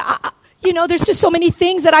 but there's just so many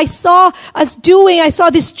things that I saw us doing. I saw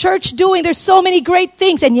this church doing. There's so many great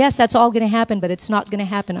things." And yes, that's all going to happen, but it's not going to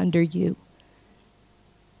happen under you.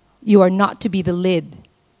 You are not to be the lid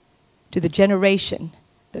to the generation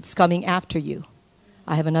that's coming after you.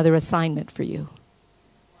 I have another assignment for you.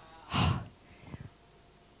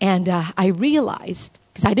 And I realized,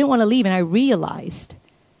 because I didn't want to leave, and I realized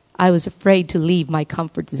I was afraid to leave my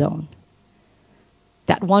comfort zone.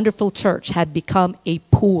 That wonderful church had become a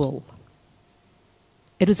pool.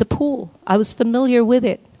 It was a pool. I was familiar with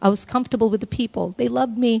it. I was comfortable with the people. They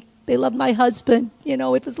loved me. They loved my husband. It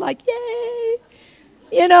was like, yay.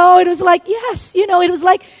 It was like, yes. It was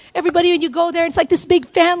like everybody, when you go there, it's like this big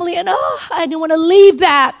family. And I didn't want to leave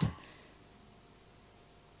that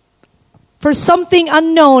for something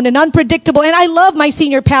unknown and unpredictable. And I love my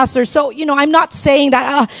senior pastor. So, I'm not saying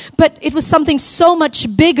that. But it was something so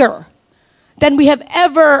much bigger than we have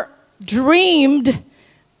ever dreamed.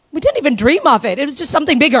 We didn't even dream of it. It was just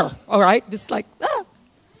something bigger, all right? Just like,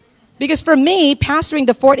 Because for me, pastoring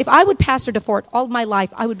the fort, if I would pastor the fort all my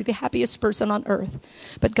life, I would be the happiest person on earth.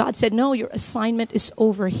 But God said, "No, your assignment is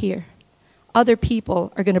over here. Other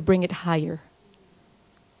people are going to bring it higher."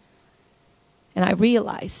 And I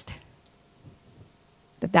realized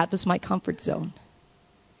that was my comfort zone.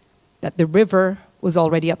 That the river was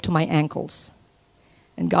already up to my ankles.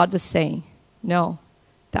 And God was saying, "No,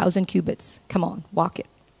 1,000 cubits, come on, walk it.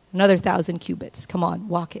 Another 1,000 cubits. Come on,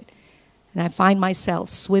 walk it." And I find myself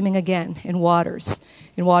swimming again in waters,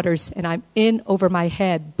 and I'm in over my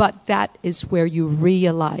head. But that is where you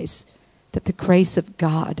realize that the grace of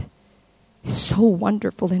God is so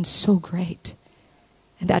wonderful and so great,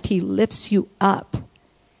 and that He lifts you up,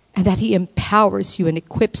 and that He empowers you and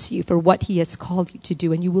equips you for what He has called you to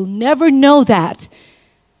do. And you will never know that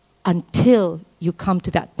until you come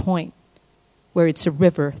to that point where it's a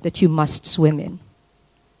river that you must swim in.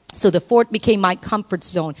 So the fort became my comfort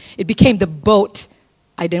zone. It became the boat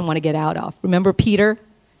I didn't want to get out of. Remember Peter?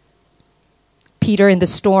 Peter in the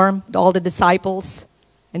storm, all the disciples.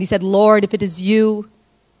 And he said, "Lord, if it is you,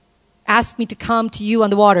 ask me to come to you on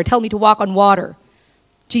the water. Tell me to walk on water."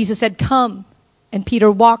 Jesus said, "Come." And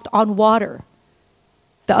Peter walked on water.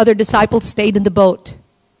 The other disciples stayed in the boat.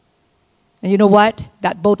 And you know what?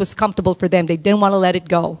 That boat was comfortable for them. They didn't want to let it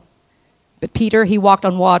go. But Peter, he walked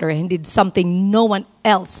on water and did something no one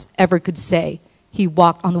else ever could say. He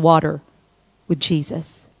walked on water with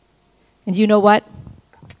Jesus. And you know what?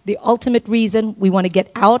 The ultimate reason we want to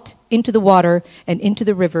get out into the water and into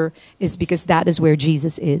the river is because that is where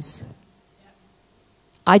Jesus is.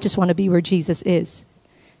 I just want to be where Jesus is.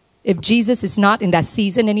 If Jesus is not in that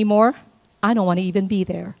season anymore, I don't want to even be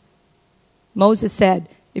there. Moses said,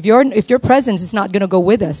 if your presence is not going to go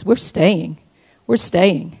with us, we're staying. We're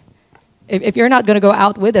staying. If you're not going to go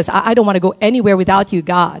out with us, I don't want to go anywhere without you,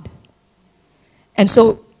 God. And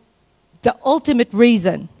so the ultimate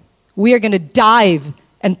reason we are going to dive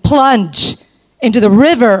and plunge into the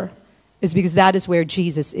river is because that is where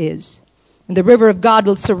Jesus is. And the river of God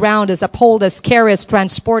will surround us, uphold us, carry us,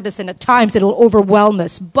 transport us, and at times it will overwhelm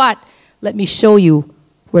us. But let me show you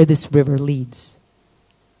where this river leads.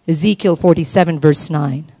 Ezekiel 47, verse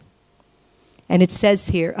 9. And it says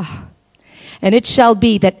here, "And it shall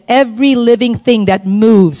be that every living thing that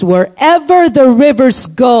moves wherever the rivers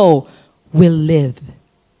go will live."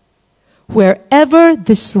 Wherever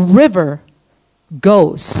this river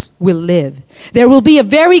goes will live. There will be a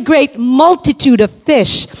very great multitude of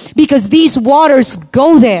fish because these waters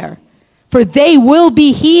go there. For they will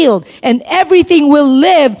be healed and everything will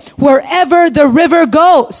live wherever the river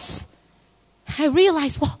goes. I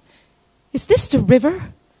realized, well, is this the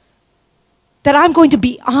river that I'm going to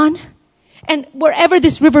be on? And wherever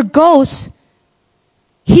this river goes,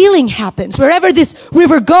 healing happens. Wherever this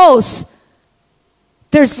river goes,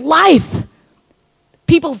 There's life.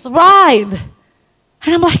 People thrive.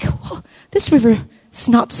 And I'm like, oh, this river is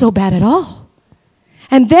not so bad at all.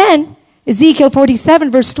 And then Ezekiel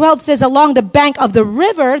 47 verse 12 says, along the bank of the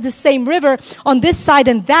river, the same river, on this side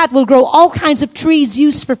and that will grow all kinds of trees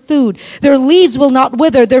used for food. Their leaves will not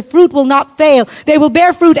wither. Their fruit will not fail. They will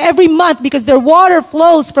bear fruit every month because their water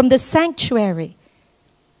flows from the sanctuary.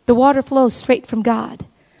 The water flows straight from God.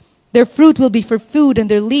 Their fruit will be for food and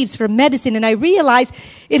their leaves for medicine. And I realize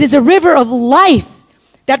it is a river of life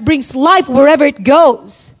that brings life wherever it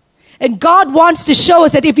goes. And God wants to show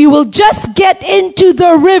us that if you will just get into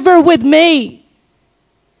the river with me,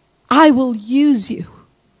 I will use you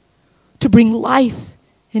to bring life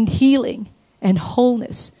and healing and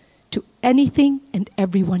wholeness to anything and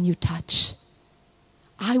everyone you touch.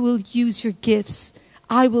 I will use your gifts.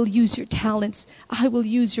 I will use your talents. I will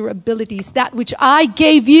use your abilities, that which I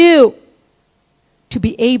gave you, to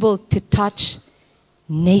be able to touch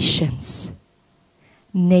nations.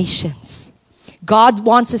 Nations. God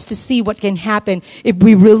wants us to see what can happen if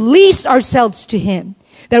we release ourselves to Him.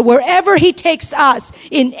 That wherever He takes us,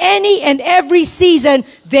 in any and every season,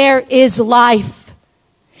 there is life.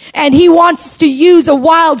 And He wants us to use a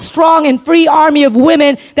wild, strong, and free army of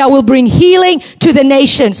women that will bring healing to the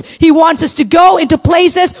nations. He wants us to go into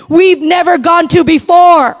places we've never gone to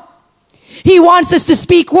before. He wants us to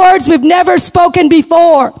speak words we've never spoken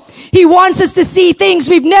before. He wants us to see things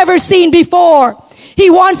we've never seen before. He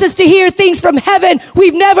wants us to hear things from heaven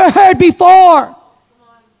we've never heard before.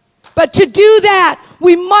 But to do that,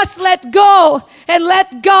 we must let go and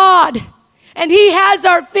let God. And He has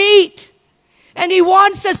our feet. And He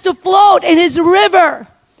wants us to float in His river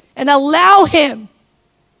and allow Him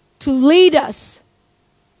to lead us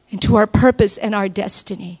into our purpose and our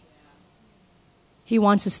destiny. He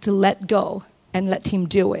wants us to let go and let Him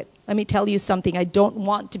do it. Let me tell you something. I don't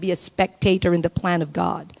want to be a spectator in the plan of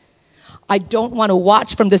God. I don't want to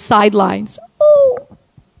watch from the sidelines. Oh,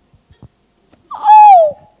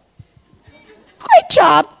 great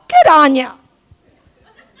job. Good on you.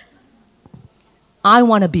 I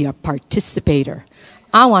want to be a participator.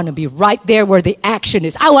 I want to be right there where the action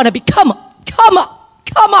is. I want to be, come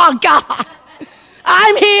on, God.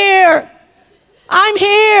 I'm here.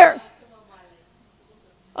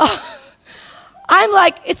 I'm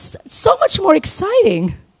like, it's so much more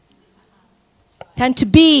exciting than to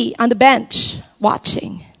be on the bench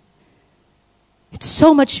watching. It's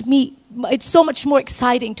so much more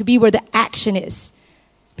exciting to be where the action is.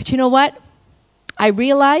 But you know what? I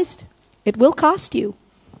realized it will cost you.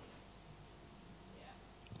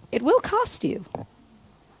 It will cost you.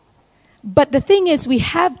 But the thing is, we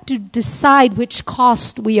have to decide which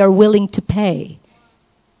cost we are willing to pay.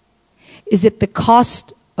 Is it the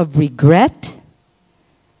cost of regret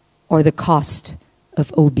or the cost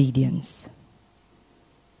of obedience?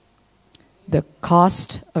 The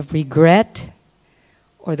cost of regret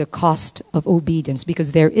or the cost of obedience?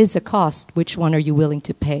 Because there is a cost. Which one are you willing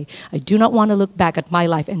to pay? I do not want to look back at my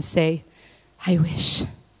life and say, I wish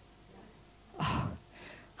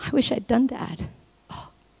I'd done that.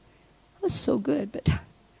 Oh, that was so good. But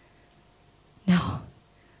no,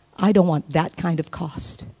 I don't want that kind of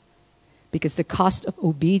cost. Because the cost of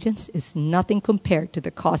obedience is nothing compared to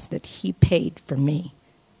the cost that He paid for me.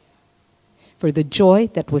 For the joy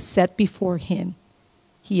that was set before Him,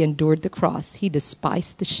 He endured the cross. He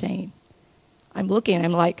despised the shame. I'm looking,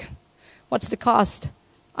 I'm like, what's the cost?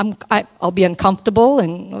 I'll be uncomfortable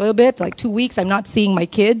in a little bit, like 2 weeks, I'm not seeing my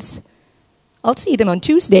kids. I'll see them on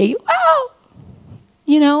Tuesday. Wow!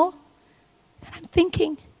 And I'm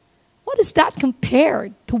thinking, what is that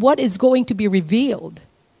compared to what is going to be revealed?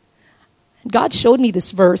 And God showed me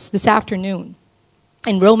this verse this afternoon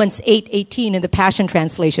in Romans 8:18 in the Passion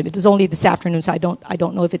Translation. It was only this afternoon, so I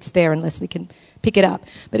don't know if it's there unless they can pick it up.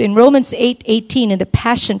 But in Romans 8:18 in the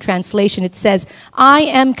Passion Translation, it says, I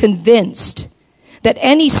am convinced that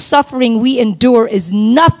any suffering we endure is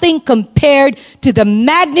nothing compared to the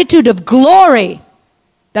magnitude of glory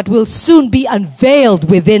that will soon be unveiled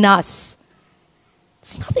within us.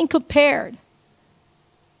 It's nothing compared.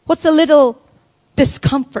 What's a little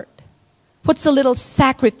discomfort? What's a little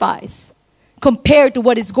sacrifice compared to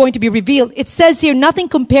what is going to be revealed? It says here, nothing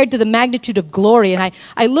compared to the magnitude of glory. And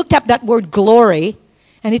I looked up that word glory,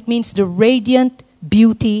 and it means the radiant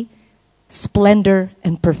beauty, splendor,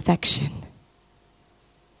 and perfection.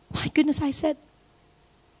 My goodness, I said,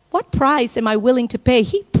 what price am I willing to pay?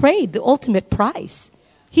 He paid the ultimate price.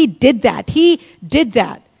 He did that.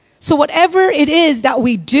 So whatever it is that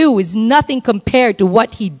we do is nothing compared to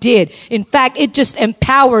what He did. In fact, it just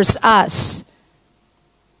empowers us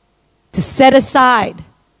to set aside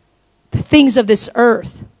the things of this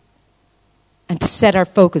earth and to set our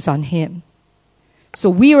focus on Him. So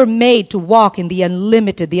we are made to walk in the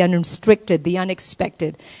unlimited, the unrestricted, the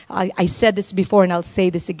unexpected. I said this before and I'll say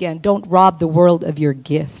this again. Don't rob the world of your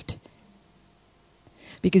gift.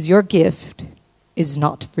 Because your gift is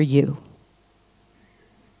not for you.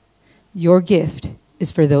 Your gift is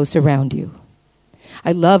for those around you.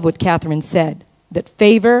 I love what Catherine said, that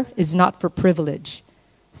favor is not for privilege.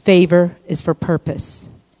 Favor is for purpose.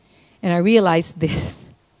 And I realized this.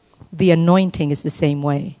 The anointing is the same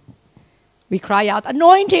way. We cry out,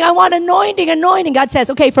 anointing, I want anointing, anointing. God says,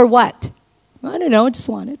 okay, for what? I don't know, I just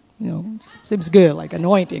want it. Seems good, like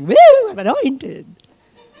anointing. Woo, I'm anointed.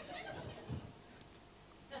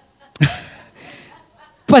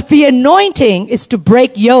 But the anointing is to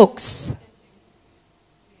break yokes.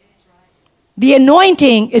 The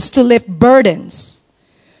anointing is to lift burdens.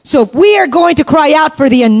 So if we are going to cry out for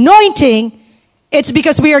the anointing, it's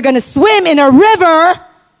because we are going to swim in a river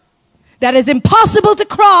that is impossible to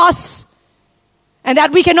cross and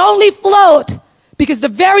that we can only float because the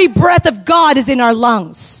very breath of God is in our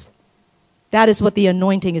lungs. That is what the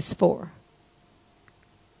anointing is for.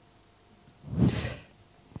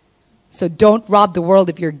 So don't rob the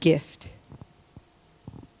world of your gift.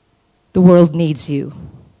 The world needs you.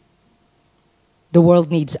 The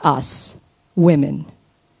world needs us, women.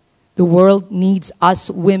 The world needs us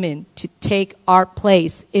women to take our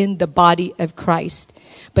place in the body of Christ.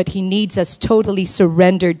 But He needs us totally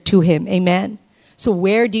surrendered to Him. Amen? So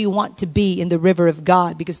where do you want to be in the river of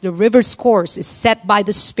God? Because the river's course is set by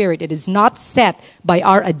the Spirit. It is not set by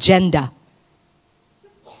our agenda.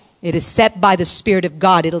 It is set by the Spirit of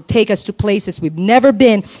God. It'll take us to places we've never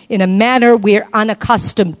been in a manner we're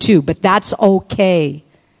unaccustomed to. But that's okay.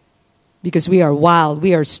 Because we are wild,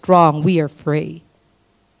 we are strong, we are free.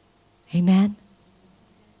 Amen?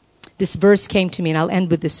 This verse came to me, and I'll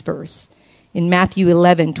end with this verse. In Matthew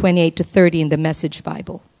 11:28-30 in the Message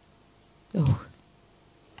Bible. Oh.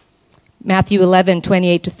 Matthew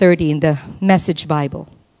 11:28-30 in the Message Bible.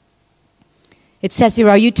 It says here,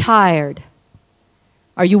 are you tired?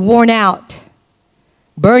 Are you worn out?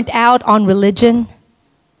 Burnt out on religion?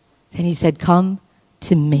 Then He said, come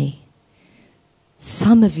to me.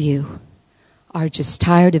 Some of you are just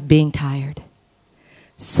tired of being tired.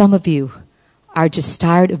 Some of you are just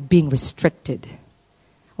tired of being restricted,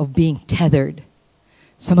 of being tethered.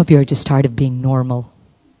 Some of you are just tired of being normal.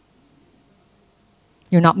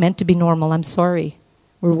 You're not meant to be normal. I'm sorry.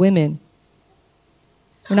 We're women.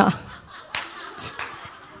 We're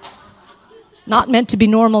not meant to be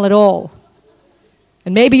normal at all.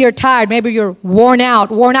 And maybe you're tired. Maybe you're worn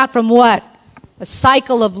out. Worn out from what? A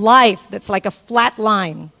cycle of life that's like a flat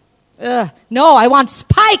line. No, I want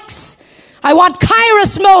spikes. I want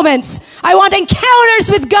kairos moments. I want encounters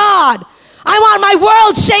with God. I want my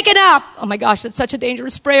world shaken up. Oh my gosh, that's such a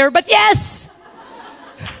dangerous prayer, but yes.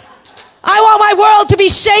 I want my world to be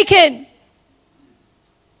shaken.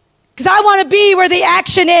 Because I want to be where the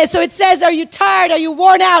action is. So it says, are you tired? Are you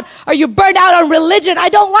worn out? Are you burned out on religion? I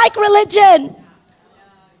don't like religion.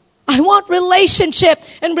 I want relationship.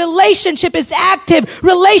 And relationship is active.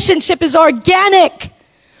 Relationship is organic.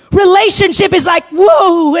 Relationship is like,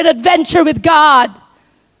 whoa, an adventure with God.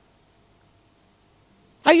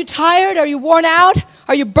 Are you tired? Are you worn out?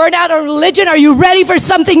 Are you burned out on religion? Are you ready for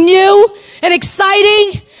something new and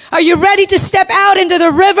exciting? Are you ready to step out into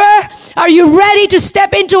the river? Are you ready to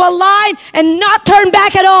step into a line and not turn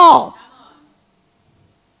back at all?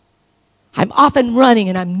 I'm off and running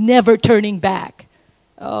and I'm never turning back.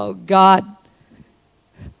 Oh God.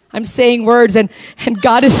 I'm saying words and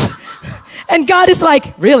God is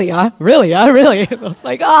like, really, huh? Really, huh? Really? It's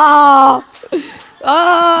like,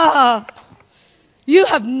 you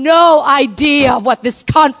have no idea what this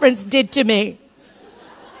conference did to me.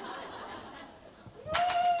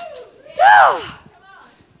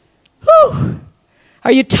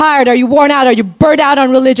 Are you tired? Are you worn out? Are you burned out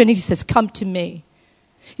on religion? He says, come to me.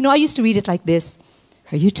 You know, I used to read it like this.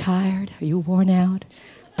 Are you tired? Are you worn out?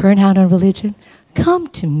 Burned out on religion? Come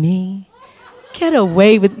to me. Get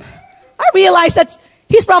away with me. I realized that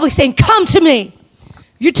he's probably saying, come to me.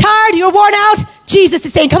 You're tired? You're worn out? Jesus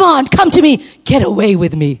is saying, come on, come to me. Get away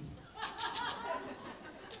with me.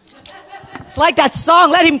 It's like that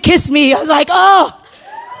song, Let Him Kiss Me. I was like,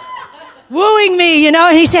 wooing me, you know.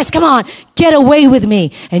 And he says, come on, get away with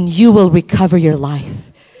me and you will recover your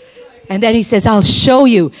life. And then he says, I'll show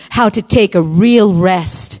you how to take a real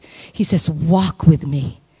rest. He says, walk with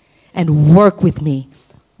me and work with me.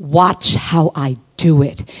 Watch how I do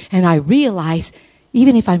it. And I realize,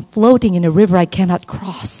 even if I'm floating in a river I cannot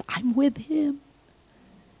cross, I'm with Him.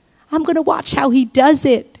 I'm going to watch how He does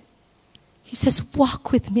it. He says,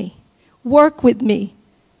 walk with me. Work with me.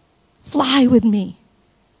 Fly with me.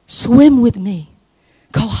 Swim with me.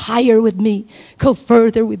 Go higher with me. Go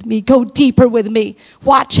further with me. Go deeper with me.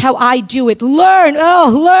 Watch how I do it. Learn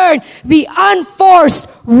the unforced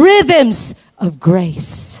rhythms of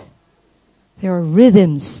grace. There are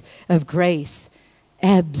rhythms of grace,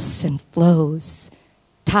 ebbs and flows,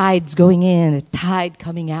 tides going in, a tide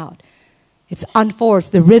coming out. It's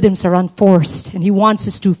unforced. The rhythms are unforced, and he wants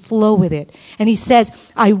us to flow with it. And he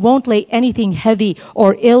says, I won't lay anything heavy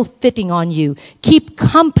or ill-fitting on you. Keep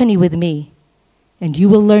company with me, and you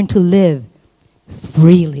will learn to live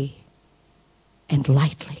freely and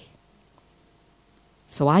lightly.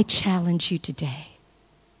 So I challenge you today.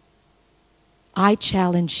 I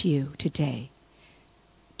challenge you today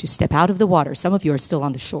to step out of the water. Some of you are still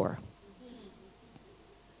on the shore.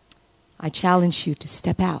 I challenge you to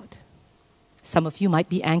step out. Some of you might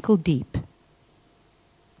be ankle deep.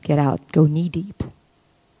 Get out, go knee deep.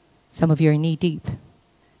 Some of you are knee deep.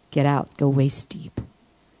 Get out, go waist deep.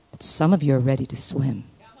 But some of you are ready to swim.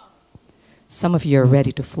 Some of you are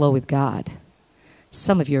ready to flow with God.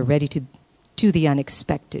 Some of you are ready to do the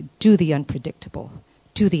unexpected, do the unpredictable,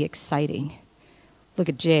 do the exciting. Look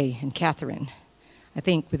at Jay and Catherine. I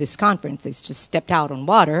think with this conference, they just stepped out on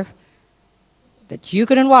water that you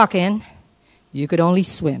couldn't walk in. You could only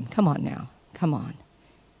swim. Come on now. Come on.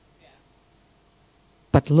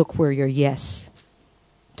 But look where your yes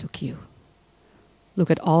took you.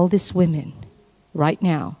 Look at all these women right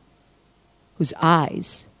now whose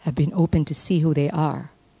eyes have been opened to see who they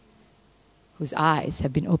are, whose eyes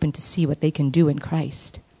have been opened to see what they can do in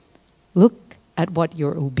Christ. Look at what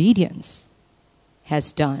your obedience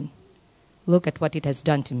has done. Look at what it has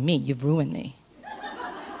done to me. You've ruined me.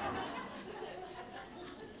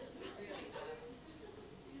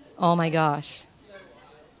 Oh my gosh.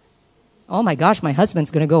 Oh my gosh, my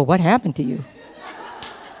husband's going to go, what happened to you?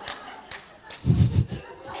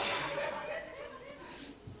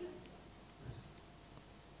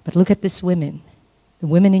 But look at this women, the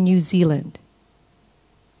women in New Zealand.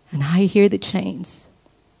 And I hear the chains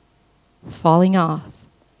falling off,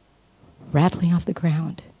 rattling off the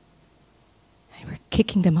ground. And we're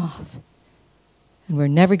kicking them off. And we're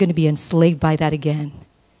never going to be enslaved by that again.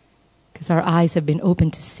 Because our eyes have been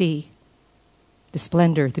opened to see the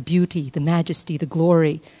splendor, the beauty, the majesty, the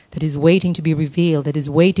glory that is waiting to be revealed, that is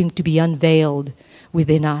waiting to be unveiled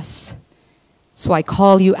within us. So I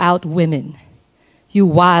call you out, women. You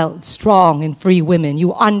wild, strong, and free women.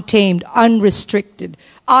 You untamed, unrestricted,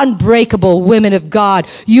 unbreakable women of God.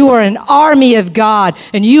 You are an army of God,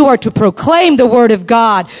 and you are to proclaim the word of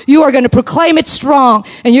God. You are going to proclaim it strong,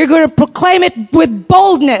 and you're going to proclaim it with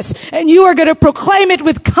boldness, and you are going to proclaim it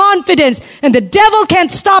with confidence, and the devil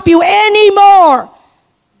can't stop you anymore.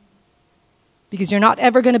 Because you're not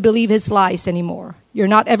ever going to believe his lies anymore. You're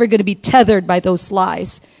not ever going to be tethered by those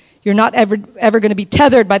lies. You're not ever going to be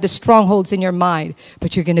tethered by the strongholds in your mind,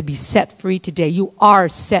 but you're going to be set free today. You are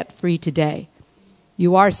set free today.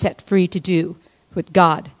 You are set free to do what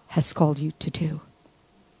God has called you to do.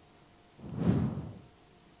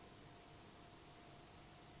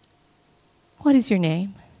 What is your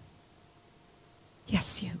name?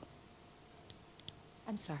 Yes, you.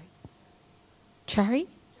 I'm sorry. Chari?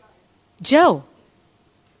 Joe.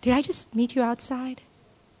 Did I just meet you outside?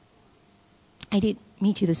 I did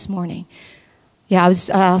meet you this morning. Yeah, I was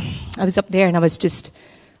up there and I was just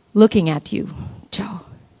looking at you, Joe.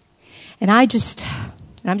 And I'm just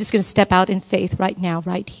going to step out in faith right now,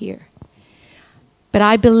 right here. But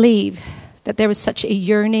I believe that there was such a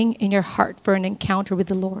yearning in your heart for an encounter with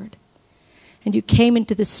the Lord. And you came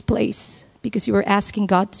into this place because you were asking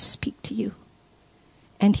God to speak to you.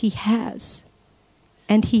 And he has.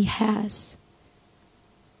 And he has.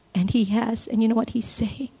 And he has. And you know what he's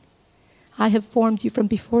saying? I have formed you from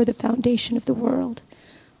before the foundation of the world.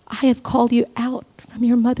 I have called you out from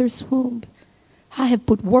your mother's womb. I have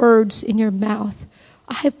put words in your mouth.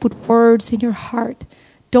 I have put words in your heart.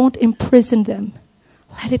 Don't imprison them.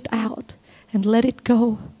 Let it out and let it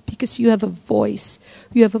go, because you have a voice.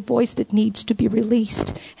 You have a voice that needs to be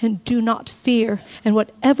released. And do not fear. And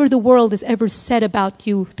whatever the world has ever said about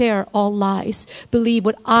you, they are all lies. Believe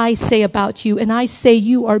what I say about you. And I say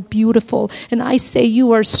you are beautiful. And I say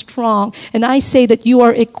you are strong. And I say that you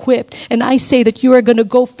are equipped. And I say that you are going to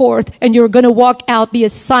go forth and you're going to walk out the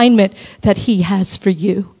assignment that he has for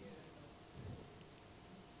you.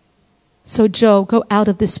 So Joe, go out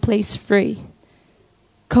of this place free.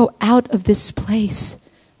 Go out of this place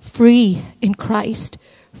free in Christ,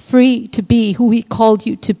 free to be who he called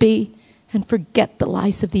you to be, and forget the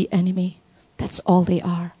lies of the enemy. That's all they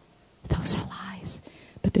are. Those are lies.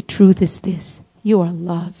 But the truth is this: you are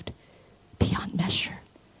loved beyond measure,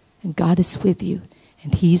 and God is with you,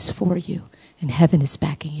 and He's for you, and heaven is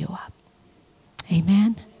backing you up.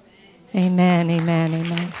 Amen? Amen, amen,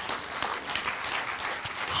 amen.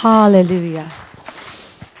 Hallelujah.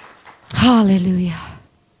 Hallelujah.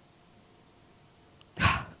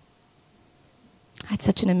 I had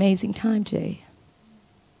such an amazing time, Jay.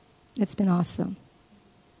 It's been awesome.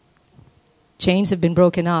 Chains have been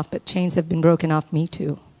broken off, but chains have been broken off me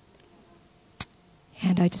too.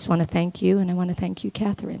 And I just want to thank you, and I want to thank you,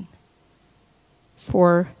 Catherine,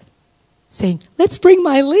 for saying, let's bring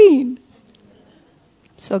Mylene.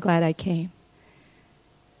 I'm so glad I came.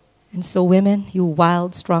 And so women, you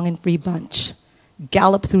wild, strong, and free bunch,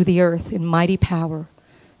 gallop through the earth in mighty power,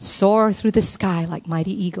 soar through the sky like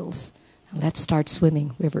mighty eagles, and let's start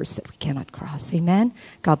swimming rivers that we cannot cross. Amen?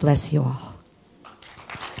 God bless you all.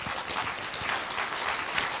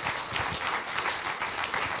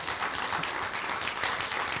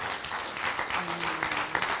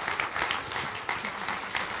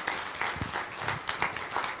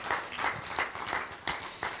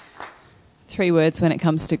 Three words when it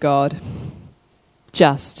comes to God.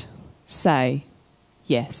 Just say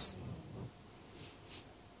yes.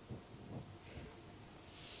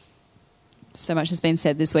 So much has been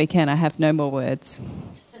said this weekend, I have no more words.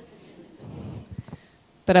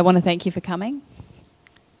 But I want to thank you for coming.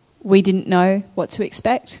 We didn't know what to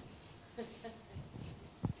expect.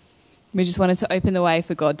 We just wanted to open the way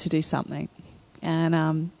for God to do something.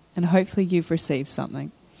 And hopefully you've received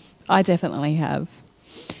something. I definitely have.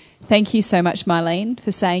 Thank you so much, Mylene,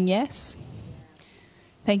 for saying yes.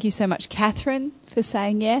 Thank you so much, Catherine, for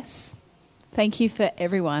saying yes. Thank you for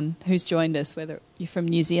everyone who's joined us, whether you're from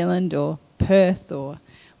New Zealand or Perth or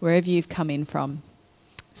wherever you've come in from.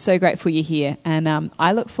 So grateful you're here. And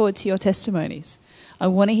I look forward to your testimonies. I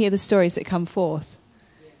want to hear the stories that come forth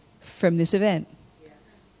from this event,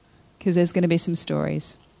 because there's going to be some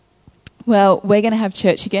stories. Well, we're going to have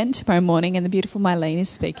church again tomorrow morning, and the beautiful Mylene is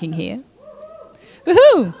speaking here.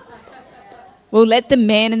 Woohoo! We'll let the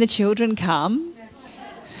men and the children come.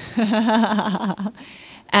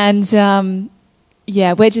 And,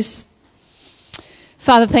 we're just...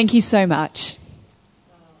 Father, thank you so much.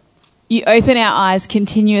 You open our eyes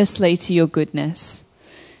continuously to your goodness.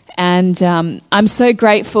 And I'm so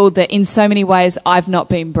grateful that in so many ways I've not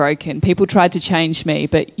been broken. People tried to change me,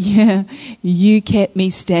 but you kept me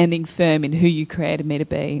standing firm in who you created me to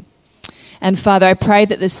be. And Father, I pray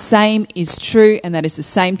that the same is true, and that is the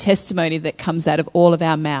same testimony that comes out of all of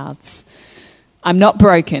our mouths. I'm not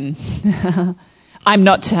broken. I'm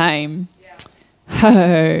not tame.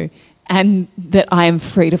 Oh, and that I am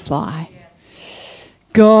free to fly.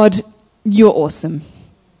 God, you're awesome.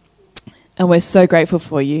 And we're so grateful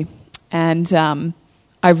for you. And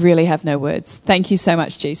I really have no words. Thank you so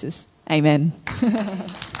much, Jesus. Amen.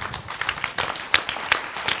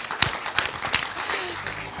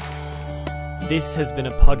 This has been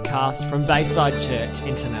a podcast from Bayside Church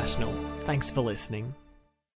International. Thanks for listening.